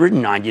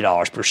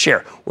 $190 per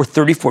share, or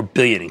 $34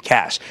 billion in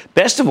cash.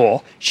 Best of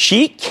all,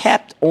 she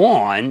kept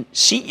on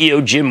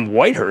CEO Jim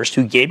Whitehurst,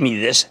 who gave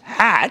me this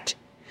hat.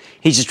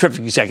 He's a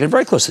terrific executive,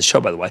 very close to the show,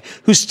 by the way,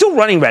 who's still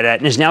running Red Hat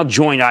and has now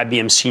joined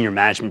IBM's senior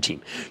management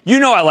team. You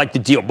know I like the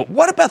deal, but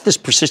what about this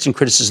persistent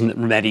criticism that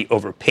Rometty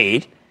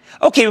overpaid?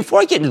 Okay, before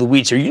I get into the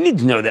weeds here, you need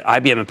to know that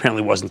IBM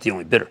apparently wasn't the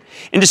only bidder.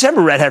 In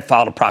December, Red Hat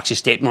filed a proxy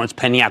statement on its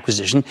pending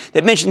acquisition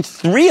that mentioned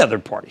 3 other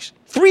parties,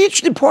 3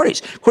 interested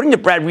parties. According to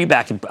Brad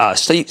Reback and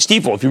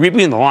Stifel, if you read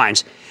between the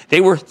lines, they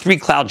were 3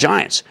 cloud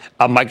giants.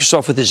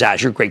 Microsoft with his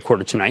Azure, great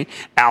quarter tonight,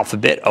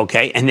 Alphabet,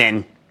 okay, and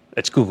then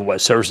that's Google Web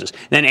Services.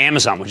 And then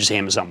Amazon, which is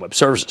Amazon Web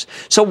Services.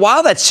 So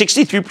while that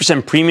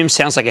 63% premium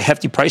sounds like a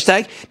hefty price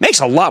tag, it makes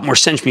a lot more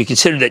sense when you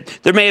consider that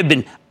there may have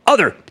been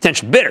other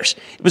potential bidders.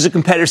 It was a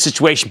competitive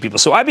situation, people.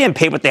 So IBM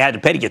paid what they had to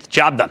pay to get the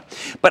job done.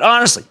 But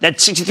honestly, that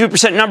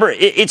 63% number,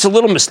 it's a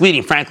little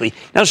misleading, frankly.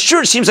 Now,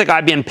 sure, it seems like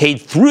IBM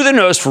paid through the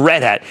nose for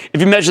Red Hat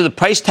if you measure the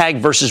price tag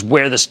versus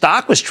where the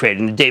stock was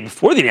trading the day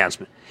before the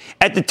announcement.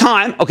 At the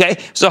time, okay,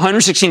 it was a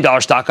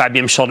 $116 stock.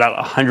 IBM sold out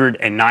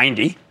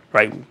 $190.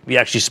 Right? We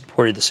actually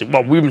supported this.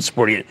 Well, we've been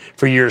supporting it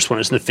for years when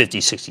it was in the 50s,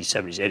 60s,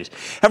 70s,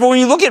 80s. However, when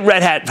you look at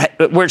Red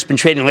Hat, where it's been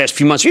trading the last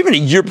few months, or even a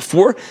year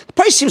before, the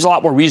price seems a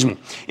lot more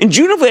reasonable. In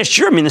June of last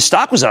year, I mean, the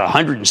stock was at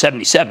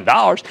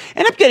 $177,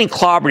 ended up getting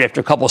clobbered after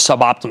a couple of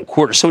suboptimal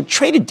quarters, so it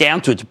traded down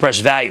to a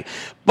depressed value.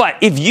 But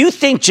if you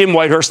think Jim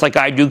Whitehurst, like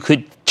I do,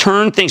 could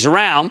turn things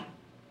around,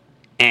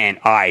 and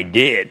I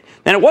did,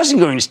 then it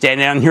wasn't going to stand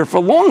down here for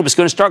long. It was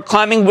going to start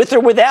climbing with or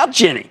without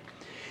Ginny.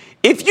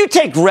 If you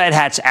take Red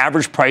Hat's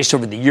average price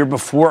over the year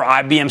before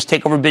IBM's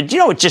takeover bid,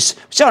 it's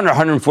just under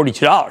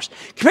 $142.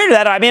 Compared to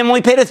that, IBM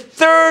only paid a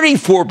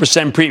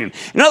 34% premium.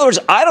 In other words,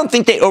 I don't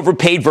think they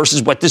overpaid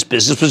versus what this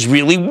business was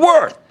really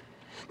worth.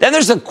 Then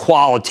there's the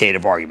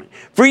qualitative argument.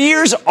 For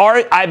years,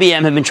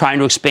 IBM had been trying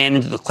to expand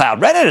into the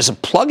cloud. Red Hat is a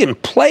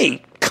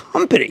plug-and-play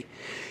company.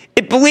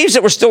 It believes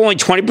that we're still only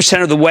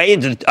 20% of the way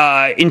into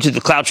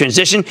the cloud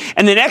transition,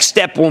 and the next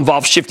step will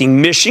involve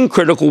shifting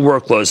mission-critical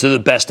workloads, they're the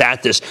best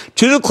at this,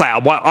 to the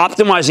cloud while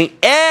optimizing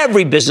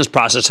every business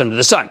process under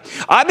the sun.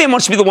 IBM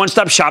wants to be the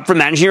one-stop shop for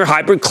managing your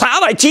hybrid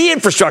cloud IT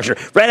infrastructure.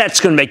 Red Hat's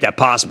going to make that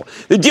possible.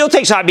 The deal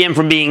takes IBM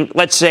from being,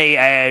 let's say,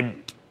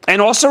 and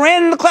also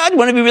ran in the cloud,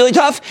 want to be really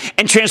tough,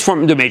 and transform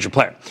it into a major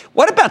player.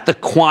 What about the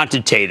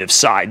quantitative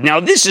side? Now,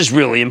 this is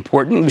really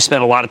important. We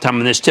spent a lot of time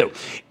on this, too.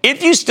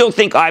 If you still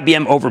think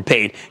IBM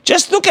overpaid,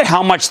 just look at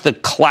how much the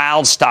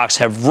cloud stocks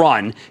have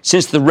run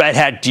since the Red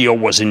Hat deal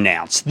was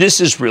announced. This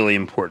is really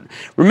important.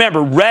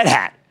 Remember, Red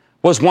Hat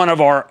was one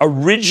of our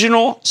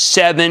original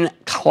 7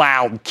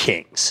 cloud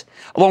kings,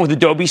 along with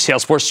Adobe,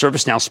 Salesforce,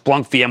 ServiceNow,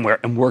 Splunk, VMware,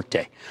 and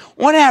Workday.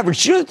 On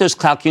average, you know that those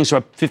cloud kings are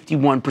up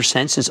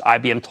 51% since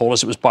IBM told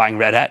us it was buying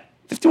Red Hat?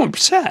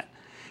 51%.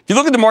 If you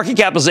look at the market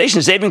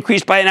capitalizations, they've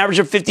increased by an average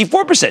of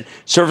 54%.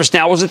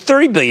 ServiceNow was a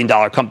 $30 billion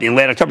company in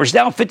late October. It's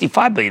now a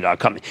 $55 billion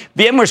company.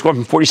 VMware's gone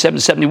from 47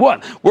 to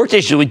 71.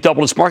 Workday's nearly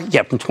doubled its market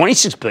cap from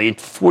 $26 billion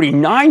to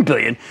 $49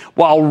 billion,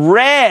 while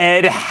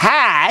Red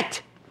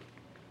Hat,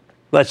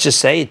 let's just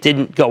say it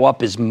didn't go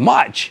up as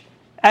much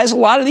as a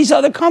lot of these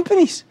other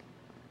companies.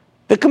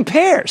 That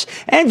compares.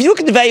 And if you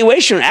look at the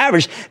valuation on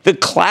average, the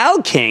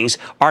cloud kings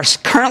are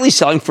currently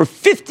selling for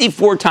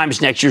 54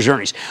 times next year's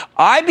earnings.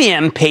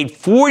 IBM paid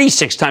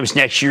 46 times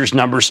next year's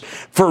numbers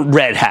for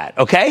Red Hat,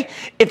 okay?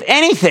 If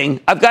anything,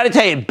 I've got to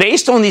tell you,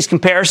 based on these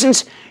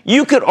comparisons,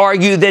 you could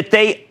argue that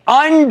they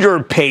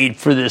underpaid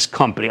for this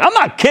company. I'm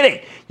not kidding.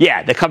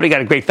 Yeah, the company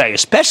got a great value,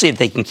 especially if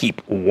they can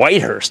keep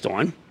Whitehurst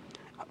on.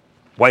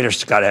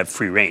 Whitehurst's got to have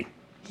free reign.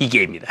 He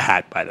gave me the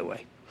hat, by the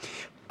way.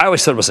 I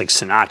always thought it was like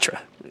Sinatra.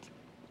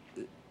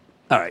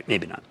 All right,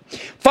 maybe not.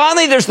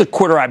 Finally, there's the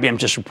quarter IBM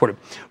just reported.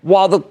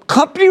 While the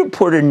company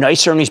reported a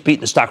nice earnings beat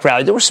in the stock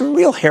rally, there was some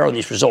real hair on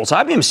these results.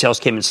 IBM sales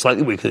came in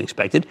slightly weaker than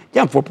expected,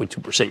 down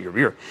 4.2% year over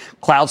year.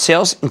 Cloud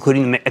sales,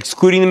 excluding the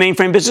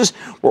mainframe business,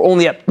 were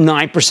only up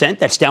 9%.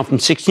 That's down from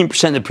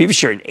 16% in the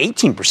previous year and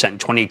 18% in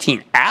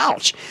 2018.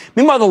 Ouch.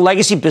 Meanwhile, the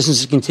legacy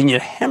businesses continue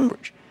to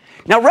hemorrhage.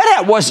 Now, Red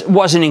Hat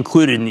wasn't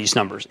included in these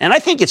numbers, and I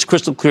think it's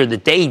crystal clear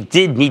that they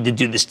did need to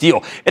do this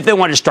deal if they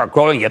wanted to start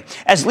growing it.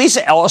 As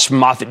Lisa Ellis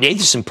from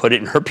MoffettNathanson put it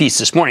in her piece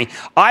this morning,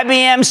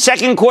 IBM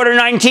second quarter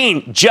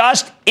 19,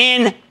 just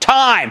in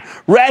time.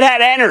 Red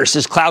Hat enters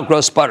as cloud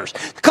growth sputters.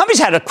 The company's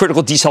had a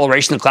critical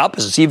deceleration in the cloud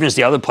business, even as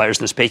the other players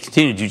in the space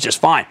continue to do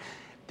just fine.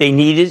 They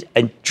needed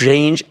a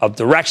change of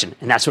direction,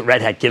 and that's what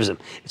Red Hat gives them.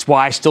 It's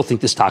why I still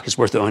think the stock is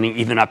worth owning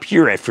even up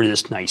here after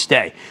this nice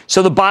day.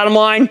 So the bottom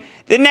line,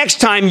 the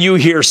next time you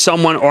hear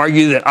someone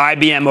argue that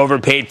IBM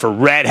overpaid for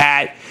Red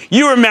Hat,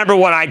 you remember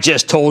what I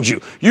just told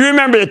you. You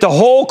remember that the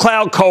whole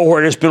cloud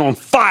cohort has been on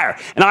fire,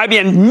 and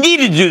IBM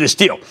needed to do this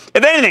deal.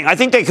 If anything, I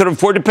think they could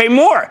afford to pay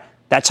more.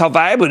 That's how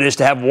valuable it is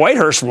to have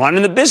Whitehurst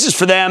running the business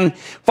for them.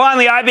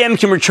 Finally, IBM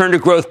can return to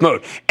growth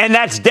mode, and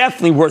that's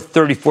definitely worth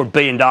 $34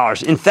 billion.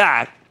 In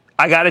fact,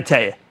 I got to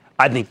tell you,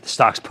 I think the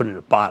stock's put in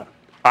the bottom.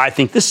 I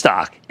think the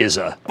stock is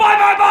a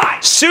buy.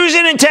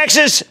 Susan in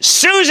Texas.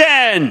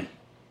 Susan!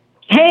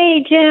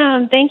 Hey,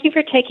 Jim. Thank you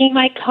for taking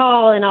my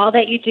call and all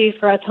that you do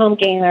for us home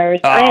gamers.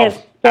 I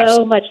have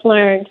so much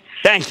learned.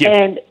 Thank you.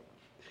 And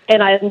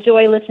I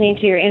enjoy listening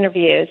to your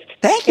interviews.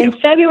 Thank you. In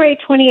February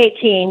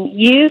 2018,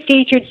 you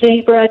featured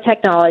Zebra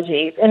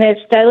Technologies, and it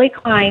steadily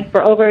climbed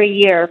for over a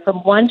year from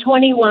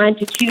 121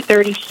 to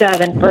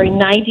 237 for a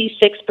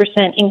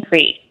 96%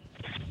 increase.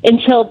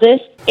 Until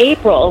this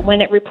April,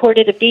 when it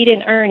reported a beat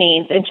in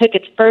earnings and took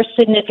its first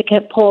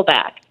significant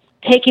pullback,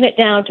 taking it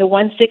down to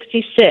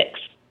 166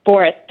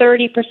 for a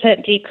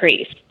 30%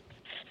 decrease.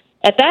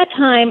 At that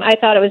time, I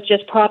thought it was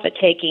just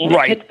profit-taking.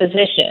 Right. I took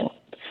position.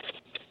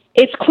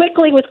 It's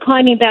quickly was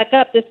climbing back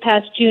up this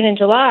past June and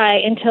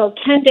July until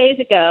 10 days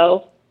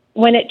ago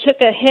when it took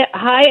a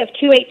high of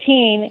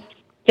 218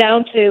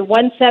 down to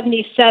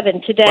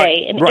 177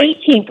 today, an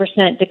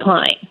 18%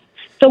 decline.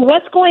 So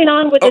what's going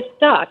on with the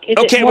stock? Is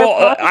it more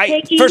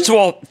profit-taking? First of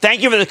all,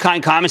 thank you for the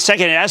kind comments.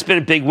 Second, it has been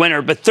a big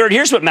winner. But third,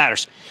 here's what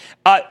matters.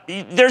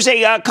 There's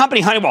a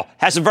company, Honeywell,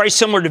 has a very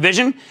similar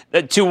division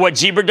to what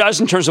Zebra does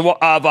in terms of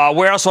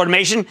warehouse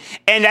automation,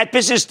 and that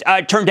business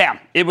turned down.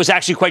 It was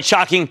actually quite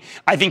shocking.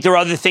 I think there are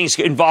other things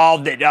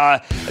involved that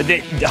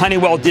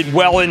Honeywell did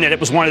well in, that it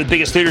was one of the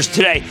biggest leaders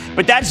today.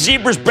 But that's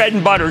Zebra's bread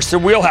and butter. It's their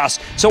wheelhouse.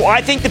 So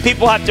I think the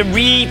people have to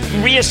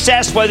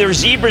reassess whether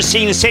Zebra's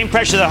seeing the same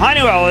pressure that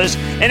Honeywell is,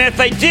 and if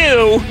they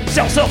do,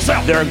 sell.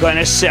 They're going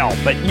to sell.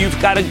 But you've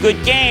got a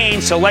good gain,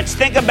 so let's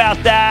think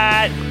about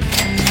that.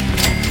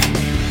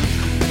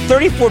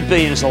 $34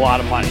 billion is a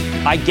lot of money.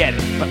 I get it.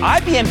 But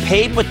IBM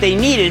paid what they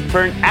needed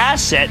for an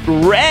asset,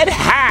 Red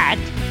Hat,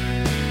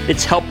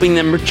 that's helping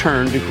them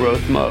return to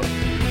growth mode.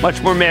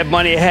 Much more mad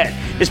money ahead.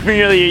 It's been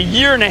nearly a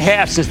year and a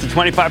half since the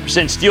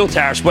 25% steel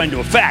tariffs went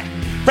into effect.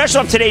 Fresh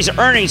off today's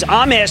earnings,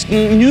 I'm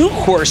asking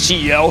Nucor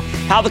CEO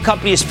how the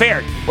company has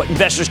fared, what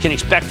investors can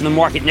expect from the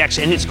market next,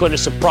 and it's going to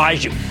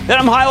surprise you. Then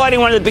I'm highlighting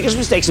one of the biggest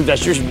mistakes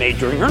investors have made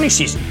during earnings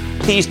season.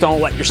 Please don't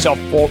let yourself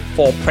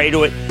fall prey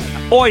to it.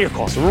 All your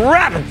calls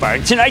rapid fire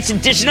in tonight's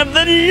edition of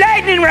the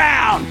Lightning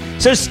Round.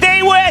 So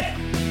stay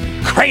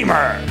with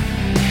Cramer.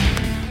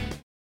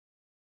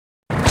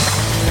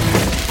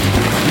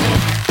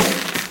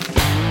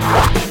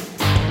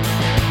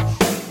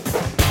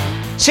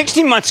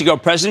 $16 months ago,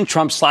 President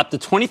Trump slapped a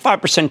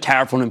 25%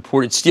 tariff on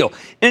imported steel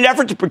in an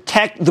effort to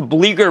protect the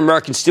beleaguered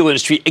American steel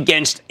industry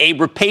against a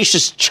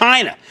rapacious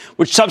China,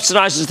 which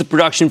subsidizes the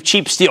production of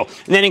cheap steel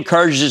and then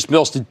encourages its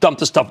mills to dump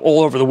the stuff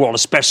all over the world,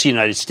 especially the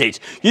United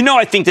States. You know,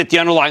 I think that the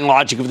underlying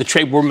logic of the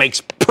trade war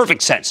makes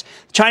perfect sense.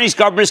 The Chinese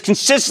government has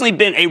consistently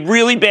been a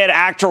really bad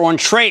actor on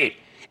trade.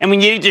 and we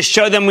needed to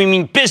show them we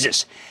mean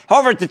business.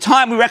 However, at the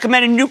time, we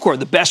recommended Nucor,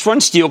 the best-run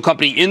steel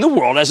company in the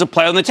world, as a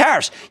play on the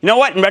tariffs. You know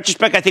what? In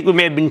retrospect, I think we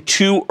may have been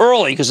too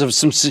early because of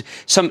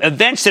some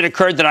events that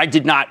occurred that I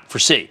did not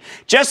foresee.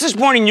 Just this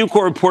morning,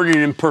 Nucor reported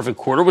an imperfect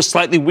quarter with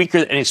slightly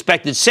weaker than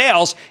expected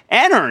sales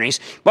and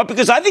earnings. But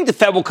because I think the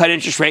Fed will cut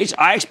interest rates,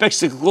 I expect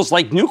cyclicals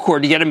like Nucor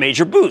to get a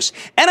major boost.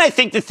 And I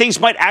think that things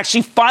might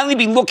actually finally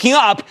be looking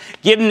up,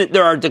 given that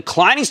there are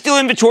declining steel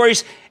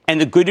inventories and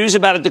the good news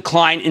about a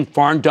decline in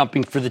foreign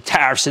dumping for the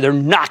tariffs, so they're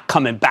not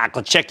coming back.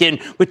 Let's check in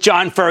with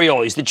John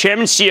Ferrioli. He's the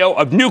chairman and CEO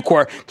of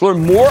Nucor to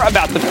learn more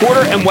about the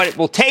quarter and what it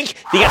will take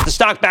to get the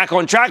stock back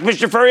on track.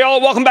 Mr.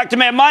 Ferrioli, welcome back to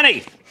Mad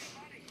Money.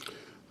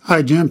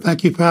 Hi, Jim.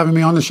 Thank you for having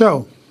me on the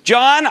show.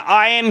 John,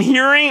 I am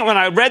hearing, when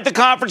I read the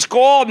conference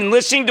call and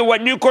listening to what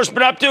Nucor's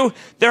been up to,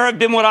 there have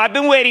been what I've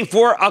been waiting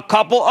for, a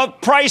couple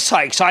of price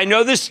hikes. I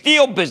know the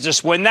steel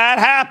business, when that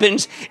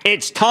happens,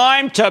 it's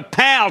time to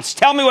pounce.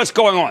 Tell me what's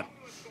going on.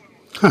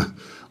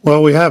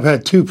 Well, we have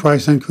had 2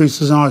 price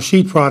increases on our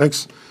sheet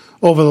products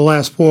over the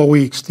last 4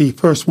 weeks. The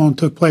first one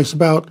took place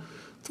about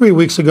 3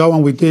 weeks ago,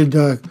 and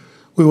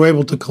we were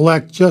able to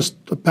collect just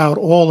about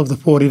all of the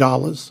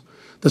 $40.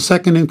 The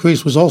second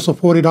increase was also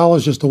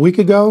 $40 just a week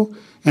ago,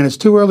 and it's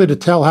too early to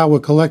tell how we're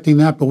collecting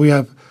that, but we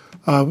have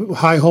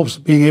high hopes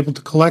of being able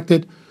to collect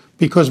it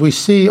because we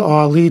see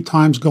our lead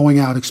times going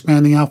out,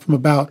 expanding out from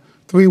about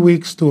 3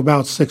 weeks to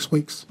about 6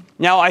 weeks.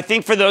 Now, I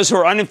think for those who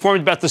are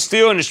uninformed about the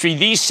steel industry,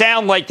 these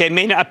sound like they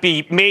may not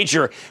be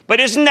major, but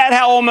isn't that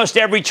how almost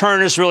every turn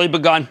has really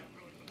begun?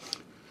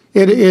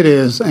 It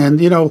is.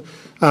 And,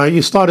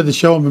 you started the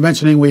show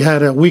mentioning we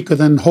had a weaker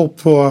than hoped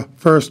for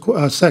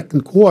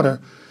second quarter.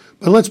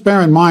 But let's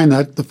bear in mind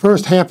that the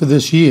first half of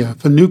this year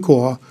for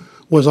Nucor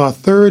was our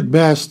third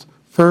best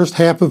first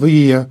half of a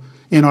year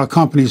in our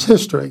company's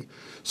history.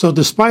 So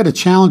despite a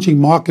challenging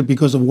market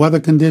because of weather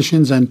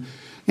conditions and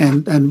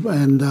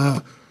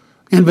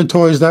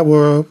inventories that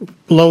were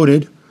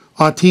bloated,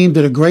 our team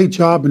did a great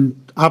job in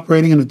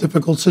operating in a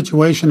difficult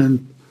situation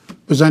and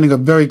presenting a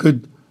very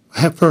good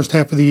first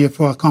half of the year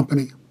for our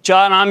company.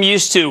 John, I'm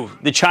used to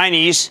the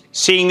Chinese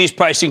seeing these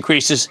price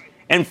increases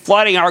and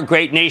flooding our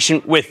great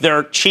nation with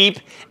their cheap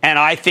and,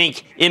 I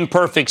think,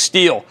 imperfect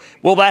steel.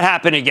 Will that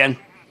happen again?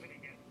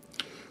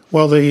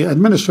 Well, the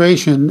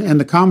administration and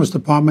the Commerce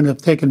Department have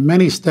taken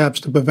many steps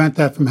to prevent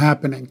that from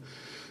happening.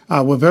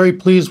 We're very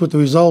pleased with the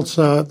results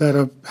that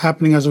are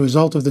happening as a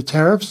result of the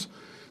tariffs.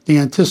 The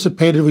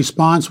anticipated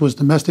response was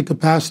domestic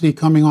capacity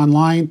coming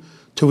online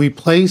to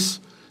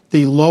replace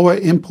the lower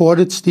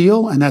imported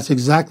steel, and that's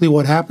exactly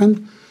what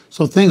happened.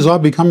 So things are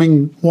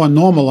becoming more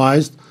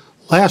normalized.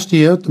 Last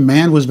year,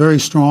 demand was very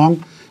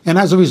strong, and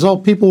as a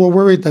result, people were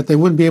worried that they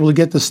wouldn't be able to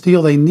get the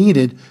steel they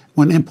needed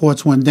when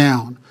imports went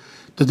down.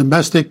 The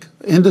domestic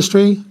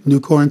industry,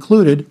 Nucor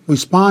included,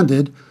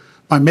 responded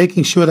by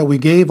making sure that we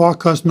gave our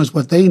customers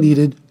what they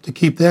needed to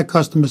keep their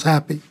customers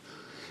happy.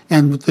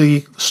 And with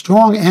the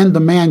strong end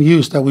demand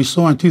use that we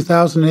saw in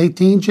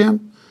 2018,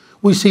 Jim,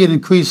 we see it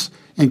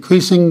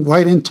increasing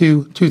right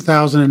into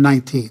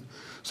 2019.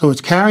 So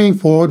it's carrying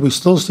forward. We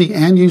still see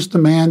end use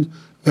demand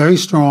very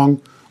strong.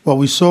 What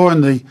we saw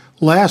in the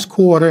last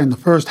quarter, in the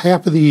first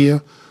half of the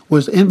year,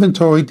 was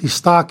inventory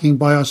destocking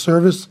by our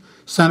service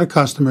center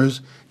customers,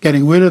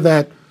 getting rid of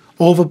that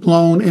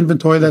overblown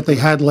inventory that they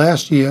had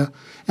last year.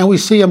 And we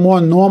see a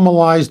more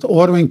normalized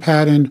ordering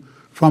pattern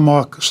from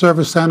our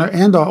service center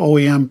and our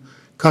OEM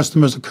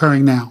customers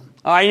occurring now.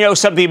 I know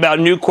something about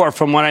Nucor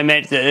from when I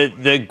met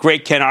the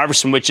great Ken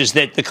Iverson, which is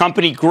that the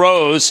company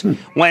grows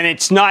when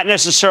it's not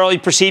necessarily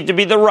perceived to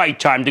be the right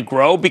time to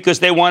grow because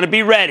they want to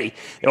be ready.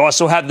 They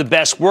also have the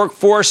best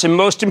workforce and,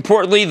 most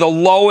importantly, the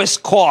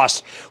lowest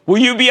cost. Will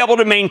you be able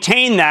to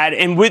maintain that?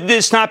 And would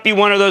this not be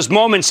one of those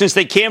moments, since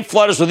they can't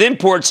flood us with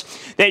imports,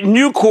 that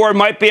Nucor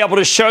might be able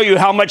to show you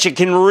how much it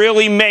can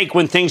really make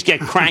when things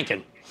get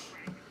cranking?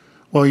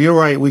 Well, you're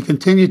right. We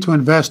continue to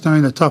invest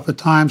during the tougher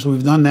times.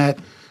 We've done that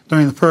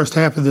during the first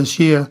half of this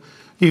year.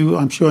 You,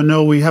 I'm sure,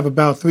 know we have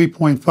about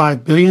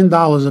 $3.5 billion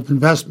of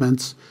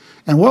investments.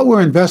 And what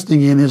we're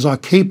investing in is our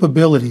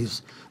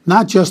capabilities,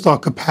 not just our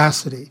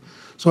capacity.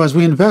 So as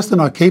we invest in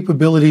our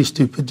capabilities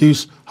to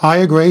produce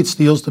higher grade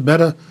steels to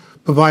better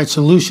provide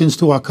solutions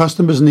to our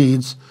customers'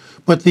 needs,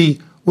 but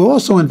we're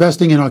also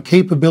investing in our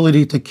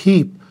capability to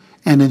keep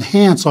and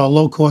enhance our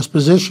low-cost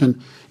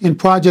position in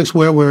projects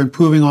where we're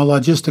improving our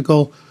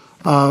logistical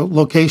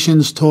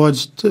locations to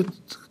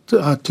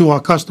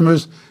our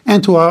customers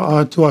and to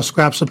our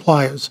scrap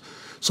suppliers.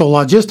 So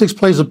logistics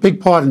plays a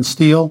big part in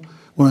steel.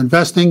 We're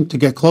investing to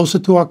get closer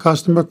to our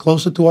customer,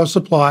 closer to our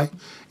supply,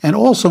 and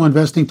also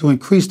investing to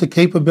increase the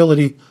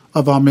capability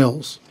of our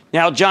mills.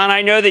 Now, John,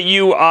 I know that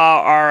you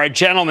are a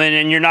gentleman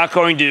and you're not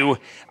going to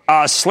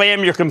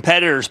slam your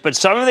competitors, but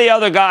some of the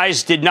other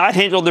guys did not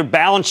handle their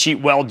balance sheet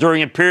well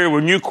during a period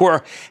where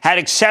Nucor had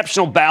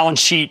exceptional balance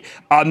sheet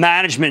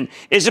management.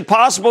 Is it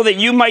possible that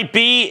you might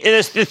be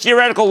the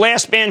theoretical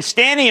last man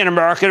standing in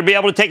America to be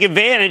able to take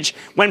advantage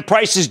when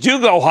prices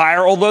do go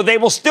higher, although they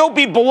will still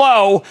be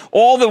below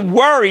all the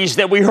worries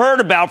that we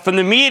heard about from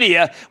the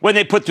media when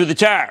they put through the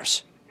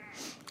tariffs?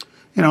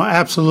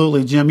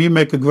 Absolutely, Jim. You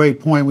make a great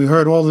point. We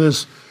heard all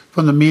this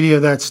from the media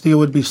that steel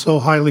would be so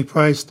highly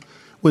priced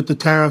with the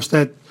tariffs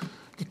that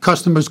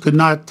customers could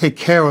not take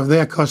care of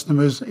their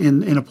customers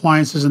in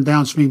appliances and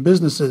downstream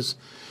businesses.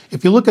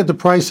 If you look at the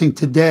pricing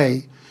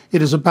today,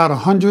 it is about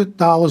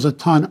 $100 a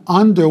ton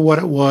under what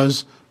it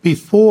was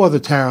before the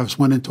tariffs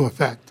went into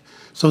effect.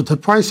 So the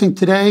pricing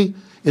today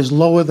is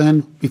lower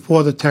than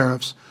before the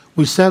tariffs.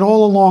 We said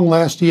all along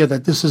last year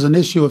that this is an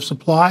issue of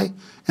supply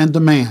and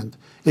demand.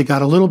 It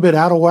got a little bit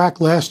out of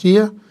whack last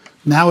year.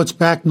 Now it's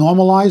back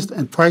normalized,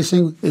 and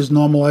pricing is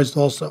normalized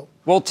also.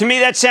 Well, to me,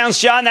 that sounds,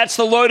 John, that's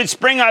the loaded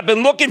spring I've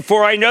been looking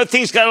for. I know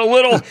things got a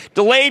little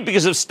delayed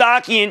because of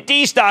stocking and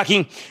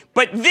destocking,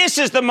 but this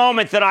is the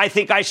moment that I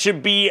think I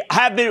should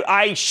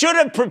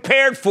have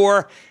prepared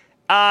for.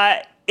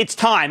 It's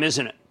time,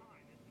 isn't it?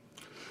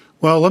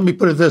 Well, let me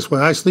put it this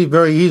way. I sleep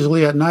very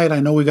easily at night. I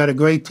know we got a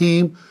great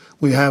team.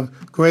 We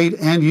have great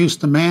end-use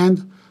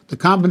demand. The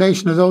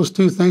combination of those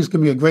two things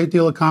give me a great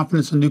deal of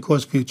confidence in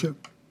Nucor's future.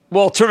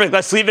 Well, terrific.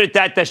 Let's leave it at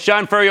that. That's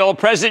John Ferriola,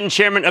 President and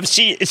Chairman of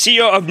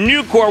CEO of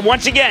Nucor.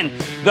 Once again,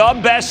 the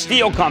best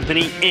steel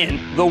company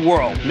in the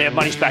world. Mad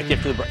Money's back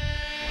after the break.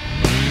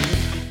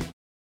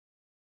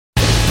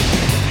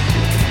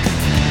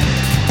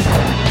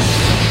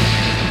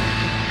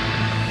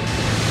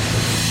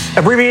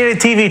 Abbreviated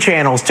TV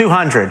channels,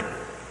 200.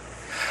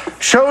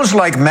 Shows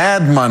like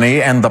Mad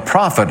Money and The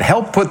Profit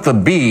help put the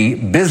B,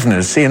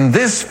 business, in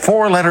this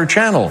four-letter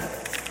channel.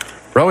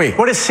 Rowie.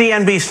 What is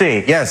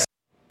CNBC? Yes.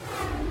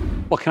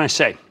 What can I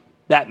say?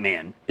 That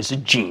man is a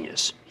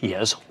genius. He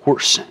has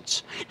horse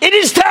sense. It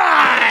is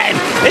time!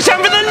 It's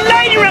time for the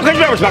lightning round.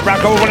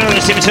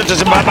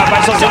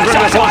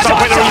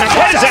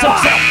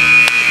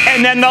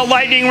 And then the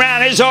lightning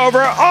round is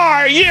over.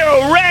 Are you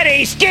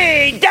ready?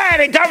 Ski,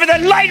 daddy, time for the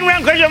lightning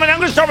round. I'm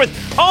going to start with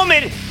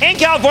Omid in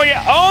California.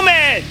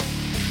 Omid!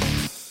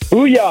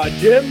 Booyah,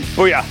 Jim.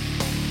 Booyah.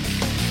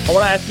 I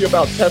want to ask you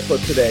about Tesla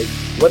today.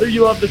 Whether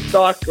you love the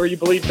stock or you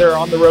believe they're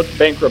on the road to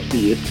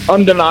bankruptcy, it's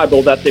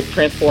undeniable that they've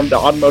transformed the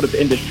automotive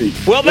industry.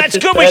 Well, that's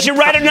good. We should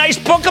write a nice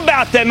book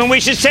about them, and we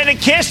should send a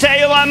kiss to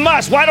Elon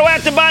Musk. Why do I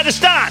have to buy the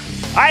stock?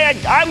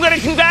 I'm going to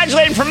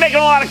congratulate him for making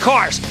a lot of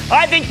cars.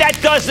 I think that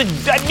does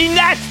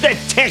that's the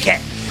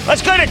ticket.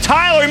 Let's go to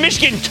Tyler in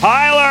Michigan.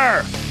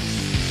 Tyler.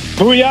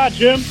 Booyah,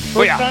 Jim.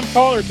 Booyah. First-time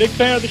caller. Big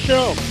fan of the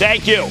show.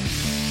 Thank you.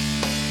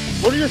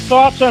 What are your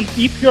thoughts on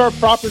EPR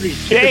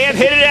Properties? They have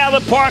hit it out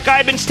of the park.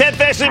 I've been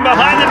steadfastly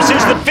behind them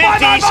since the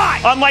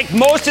 50s, unlike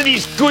most of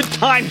these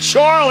good-time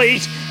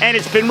Charlies, and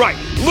it's been right.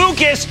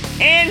 Lucas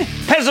in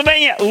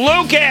Pennsylvania.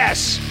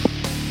 Lucas.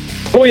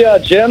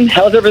 Booyah, Jim.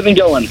 How's everything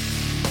going?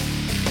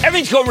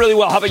 Everything's going really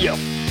well. How about you?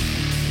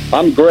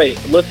 I'm great.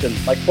 Listen,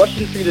 my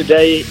question for you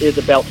today is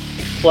about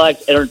Six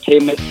Flags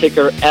Entertainment,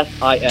 ticker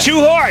SIS. Too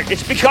hard.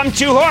 It's become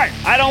too hard.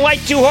 I don't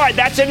like too hard.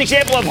 That's an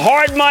example of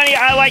hard money.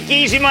 I like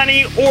easy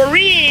money.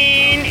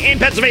 Oreen in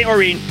Pennsylvania.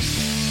 Oreen.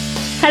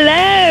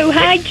 Hello.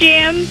 Hi,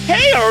 Jim.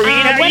 Hey,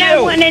 Oreen. How are what you?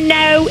 I want to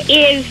know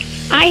is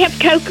I have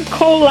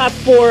Coca-Cola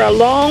for a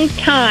long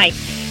time.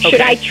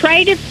 Should I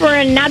trade it for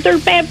another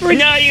beverage?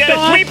 No, you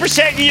got a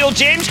 3% yield.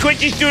 James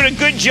Quincy's doing a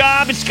good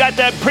job. It's got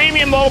the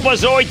premium multiple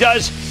as always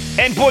does.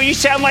 And boy, you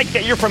sound like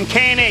that you're from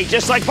K&A,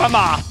 just like my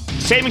mom.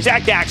 Same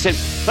exact accent.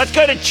 Let's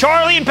go to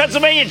Charlie in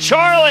Pennsylvania.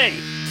 Charlie.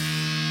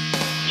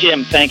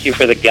 Jim, thank you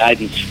for the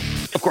guidance.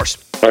 Of course.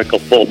 Oracle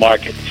bull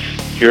market.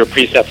 Your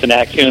precepts and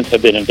actions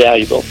have been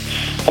invaluable.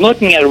 I'm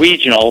looking at a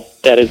regional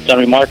that has done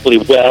remarkably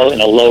well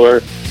in a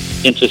lower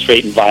interest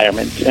rate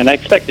environment, and I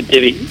expect a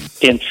divvy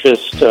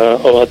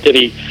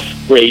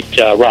rate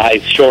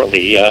rise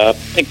shortly.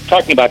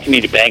 Talking about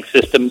community bank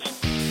systems,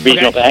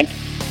 regional bank.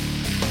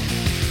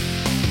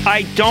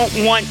 I don't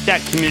want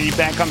that community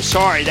bank. I'm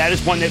sorry. That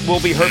is one that will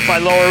be hurt by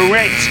lower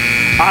rates.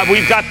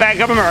 We've got Bank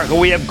of America.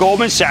 We have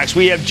Goldman Sachs.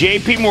 We have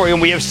J.P. Morgan.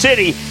 We have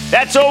Citi.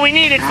 That's all we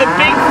need. It's the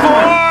big four.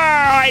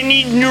 I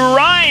need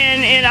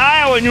Narayan in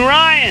Iowa.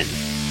 Narayan.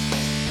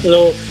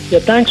 Hello. Yeah,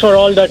 thanks for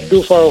all that you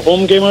do for our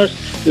home gamers.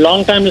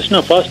 Long-time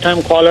listener,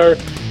 first-time caller.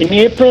 In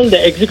April,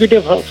 the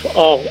executive of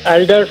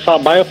Alder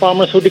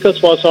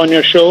Biopharmaceuticals was on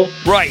your show.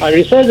 Right. I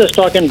researched the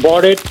stock and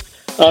bought it.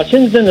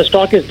 Since then, the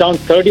stock is down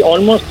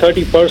almost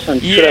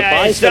 30%. Should I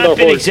buy, it's not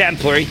been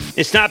exemplary.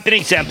 It's not been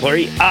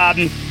exemplary.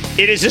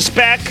 It is a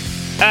spec.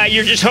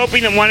 You're just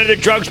hoping that one of the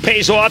drugs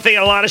pays off. They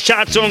got a lot of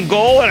shots on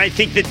goal, and I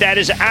think that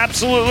is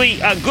absolutely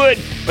good.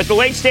 But the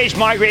late-stage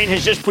migraine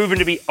has just proven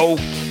to be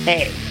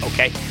okay.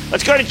 Okay.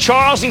 Let's go to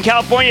Charles in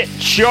California.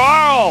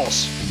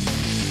 Charles.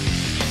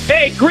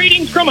 Hey,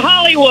 greetings from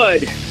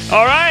Hollywood.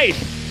 All right.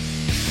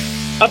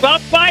 About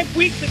 5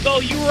 weeks ago,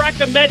 you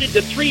recommended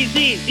the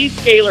 3Zs,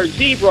 Zscaler,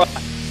 Zebra,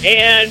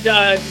 and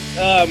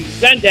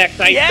Zendex.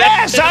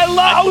 Yes, I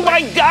love. Oh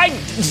my God,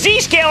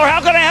 Zscaler.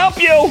 How can I help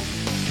you?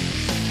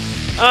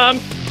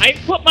 I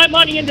put my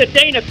money into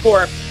Dana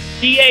Corp.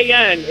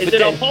 DAN. Is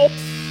it a hold?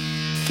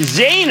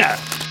 Zana.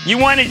 You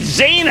wanted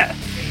Zana.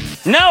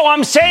 No,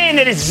 I'm saying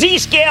that it's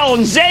Zscale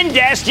and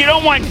Zendesk. You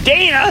don't want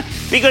Dana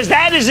because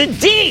that is a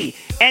D,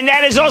 and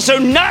that is also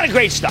not a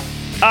great stock.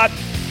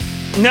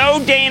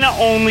 No Dana,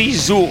 only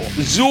Zool.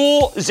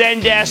 Zool,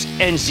 Zendesk,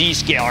 and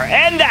Zscaler.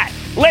 And that,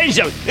 ladies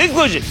and gentlemen, the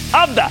conclusion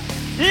of the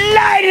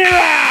Lightning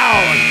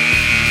Round.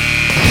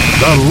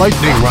 The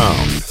Lightning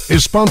Round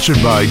is sponsored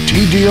by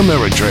TD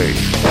Ameritrade.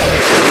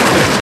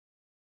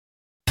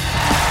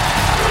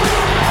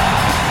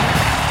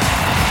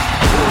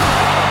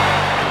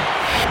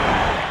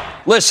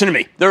 Listen to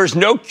me. There is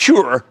no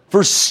cure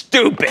for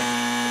stupid.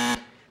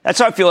 That's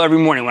how I feel every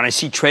morning when I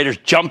see traders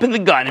jumping the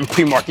gun in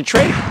pre-market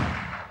trading.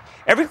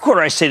 Every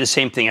quarter I say the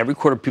same thing. Every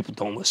quarter people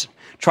don't listen.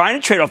 Trying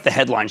to trade off the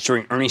headlines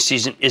during earnings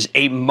season is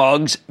a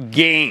mug's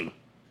game.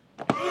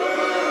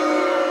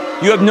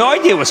 You have no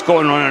idea what's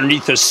going on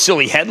underneath those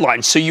silly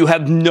headlines, so you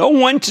have no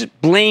one to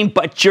blame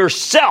but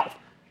yourself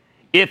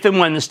if and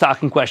when the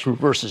stock in question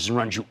reverses and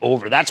runs you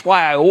over. That's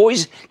why I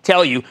always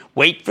tell you,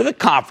 wait for the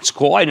conference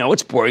call. I know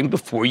it's boring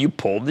before you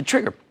pull the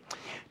trigger.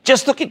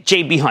 Just look at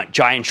J.B. Hunt,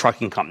 Giant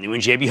Trucking Company. When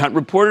J.B. Hunt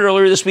reported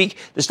earlier this week,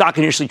 the stock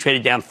initially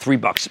traded down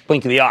 $3,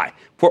 blink of the eye,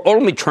 before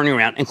ultimately turning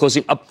around and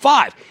closing up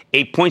 5.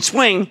 8-point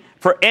swing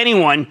for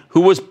anyone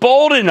who was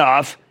bold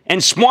enough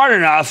and smart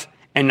enough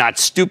and not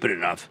stupid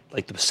enough,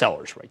 like the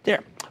sellers right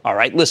there. All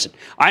right, listen,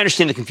 I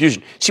understand the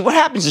confusion. See, what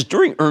happens is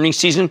during earnings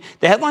season,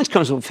 the headlines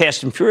come so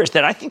fast and furious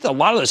that I think that a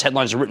lot of those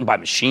headlines are written by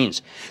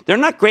machines. They're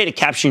not great at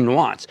capturing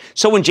nuance.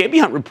 So when J.B.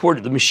 Hunt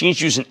reported, the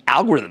machines used an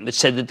algorithm that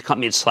said that the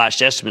company had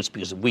slashed estimates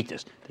because of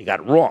weakness. They got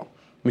it wrong.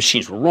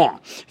 Machines were wrong.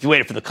 If you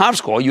waited for the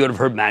conference call, you would have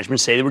heard management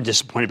say they were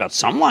disappointed about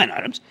some line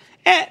items.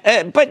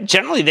 But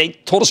generally, they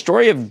told a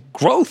story of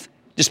growth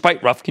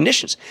despite rough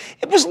conditions.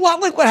 It was a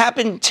lot like what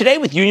happened today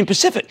with Union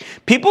Pacific.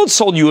 People had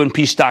sold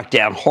UNP stock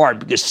down hard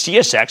because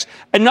CSX,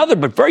 another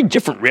but very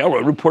different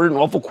railroad, reported an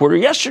awful quarter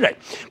yesterday.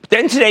 But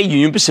then today,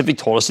 Union Pacific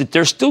told us that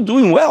they're still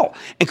doing well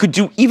and could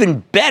do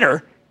even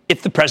better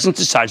if the president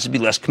decides to be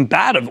less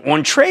combative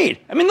on trade.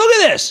 I mean, look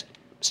at this.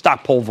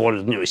 Stock poll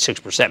voted nearly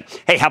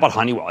 6%. Hey, how about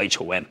Honeywell,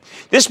 HOM?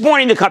 This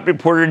morning, the company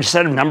reported a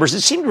set of numbers that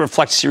seemed to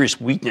reflect serious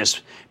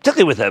weakness,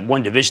 particularly with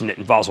one division that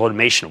involves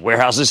automation of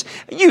warehouses.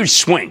 A huge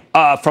swing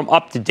from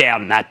up to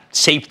down in that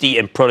safety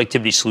and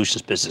productivity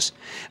solutions business.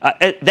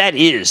 That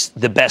is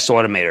the best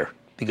automator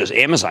because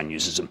Amazon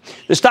uses them.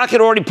 The stock had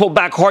already pulled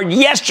back hard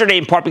yesterday,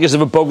 in part because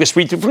of a bogus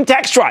read-through from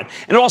Textron,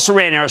 and it also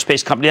ran an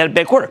aerospace company that had a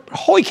bad quarter. But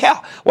holy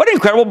cow, what an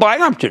incredible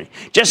buying opportunity.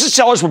 Just as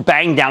sellers were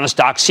banging down the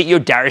stock, CEO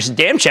Darius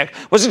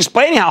Adamczyk was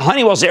explaining how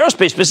Honeywell's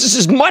aerospace business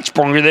is much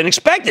stronger than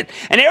expected.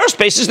 And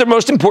aerospace is their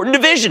most important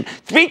division,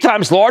 3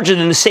 times larger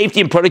than the safety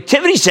and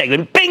productivity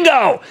segment.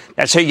 Bingo!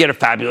 That's how you get a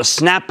fabulous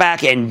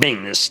snapback, and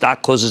bing, the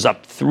stock closes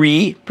up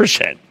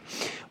 3%.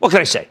 What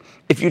can I say?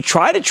 If you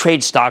try to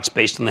trade stocks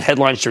based on the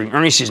headlines during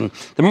earnings season,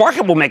 the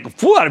market will make a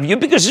fool out of you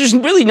because there's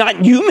really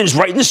not humans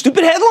writing the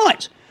stupid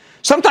headlines.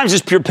 Sometimes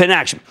it's pure pin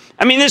action.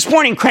 I mean, this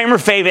morning, Cramer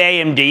fave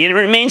AMD, and it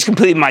remains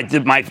completely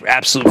my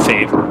absolute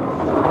fave.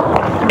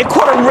 It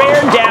caught a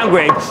rare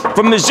downgrade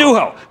from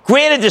Mizuho.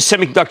 Granted, this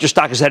semiconductor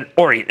stock has had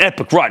already an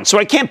epic run, so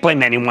I can't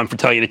blame anyone for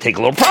telling you to take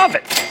a little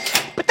profit.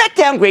 But that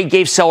downgrade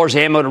gave sellers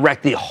ammo to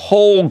wreck the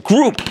whole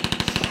group.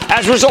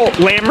 As a result,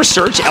 Lam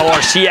Research,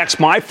 LRCX,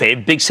 my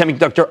fave, big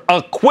semiconductor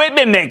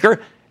equipment maker,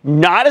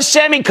 not a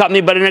semi company,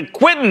 but an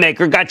equipment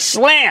maker, got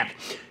slammed.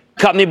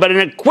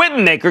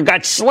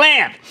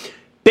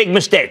 Big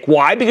mistake.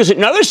 Why? Because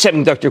another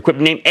semiconductor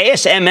equipment named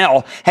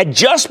ASML had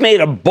just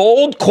made a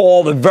bold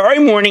call the very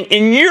morning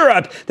in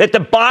Europe that the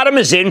bottom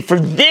is in for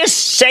this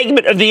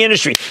segment of the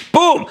industry.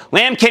 Boom!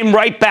 Lam came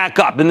right back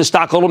up, and the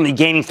stock ultimately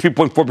gaining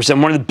 3.4%.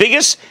 One of the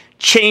biggest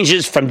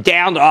changes from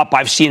down to up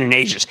I've seen in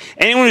ages.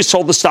 Anyone who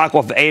sold the stock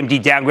off of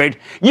AMD downgrade,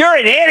 you're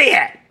an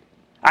idiot!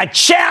 A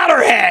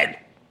chowderhead!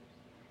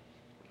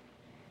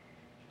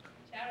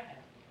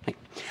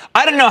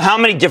 I don't know how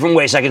many different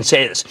ways I can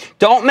say this.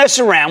 Don't mess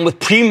around with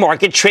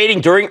pre-market trading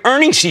during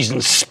earnings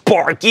season,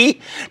 Sparky.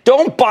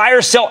 Don't buy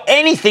or sell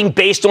anything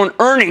based on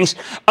earnings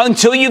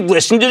until you've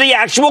listened to the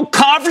actual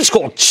conference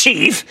call,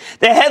 Chief.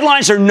 The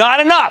headlines are not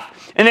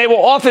enough, and they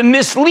will often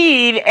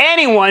mislead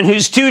anyone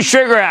who's too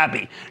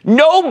trigger-happy.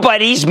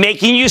 Nobody's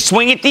making you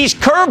swing at these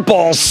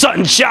curveballs,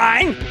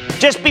 sunshine.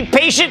 Just be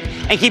patient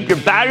and keep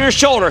your bat on your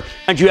shoulder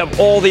until you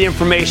have all the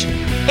information.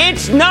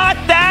 It's not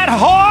that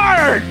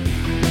hard.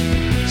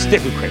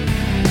 Stick with Cramer.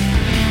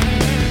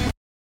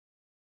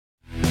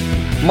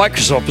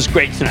 Microsoft is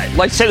great tonight.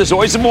 Like I said, there's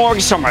always a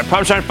mortgage somewhere. I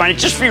promise I'm trying to find it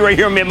just for you right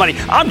here on Mad Money.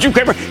 I'm Jim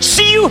Cramer.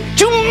 See you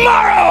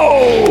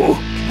tomorrow!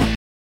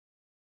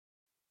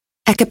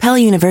 At Capella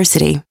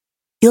University,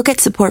 you'll get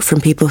support from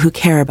people who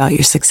care about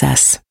your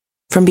success.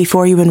 From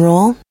before you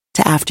enroll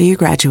to after you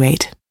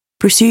graduate,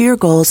 pursue your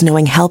goals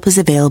knowing help is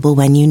available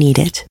when you need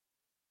it.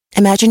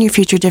 Imagine your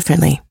future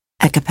differently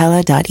at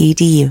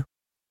capella.edu.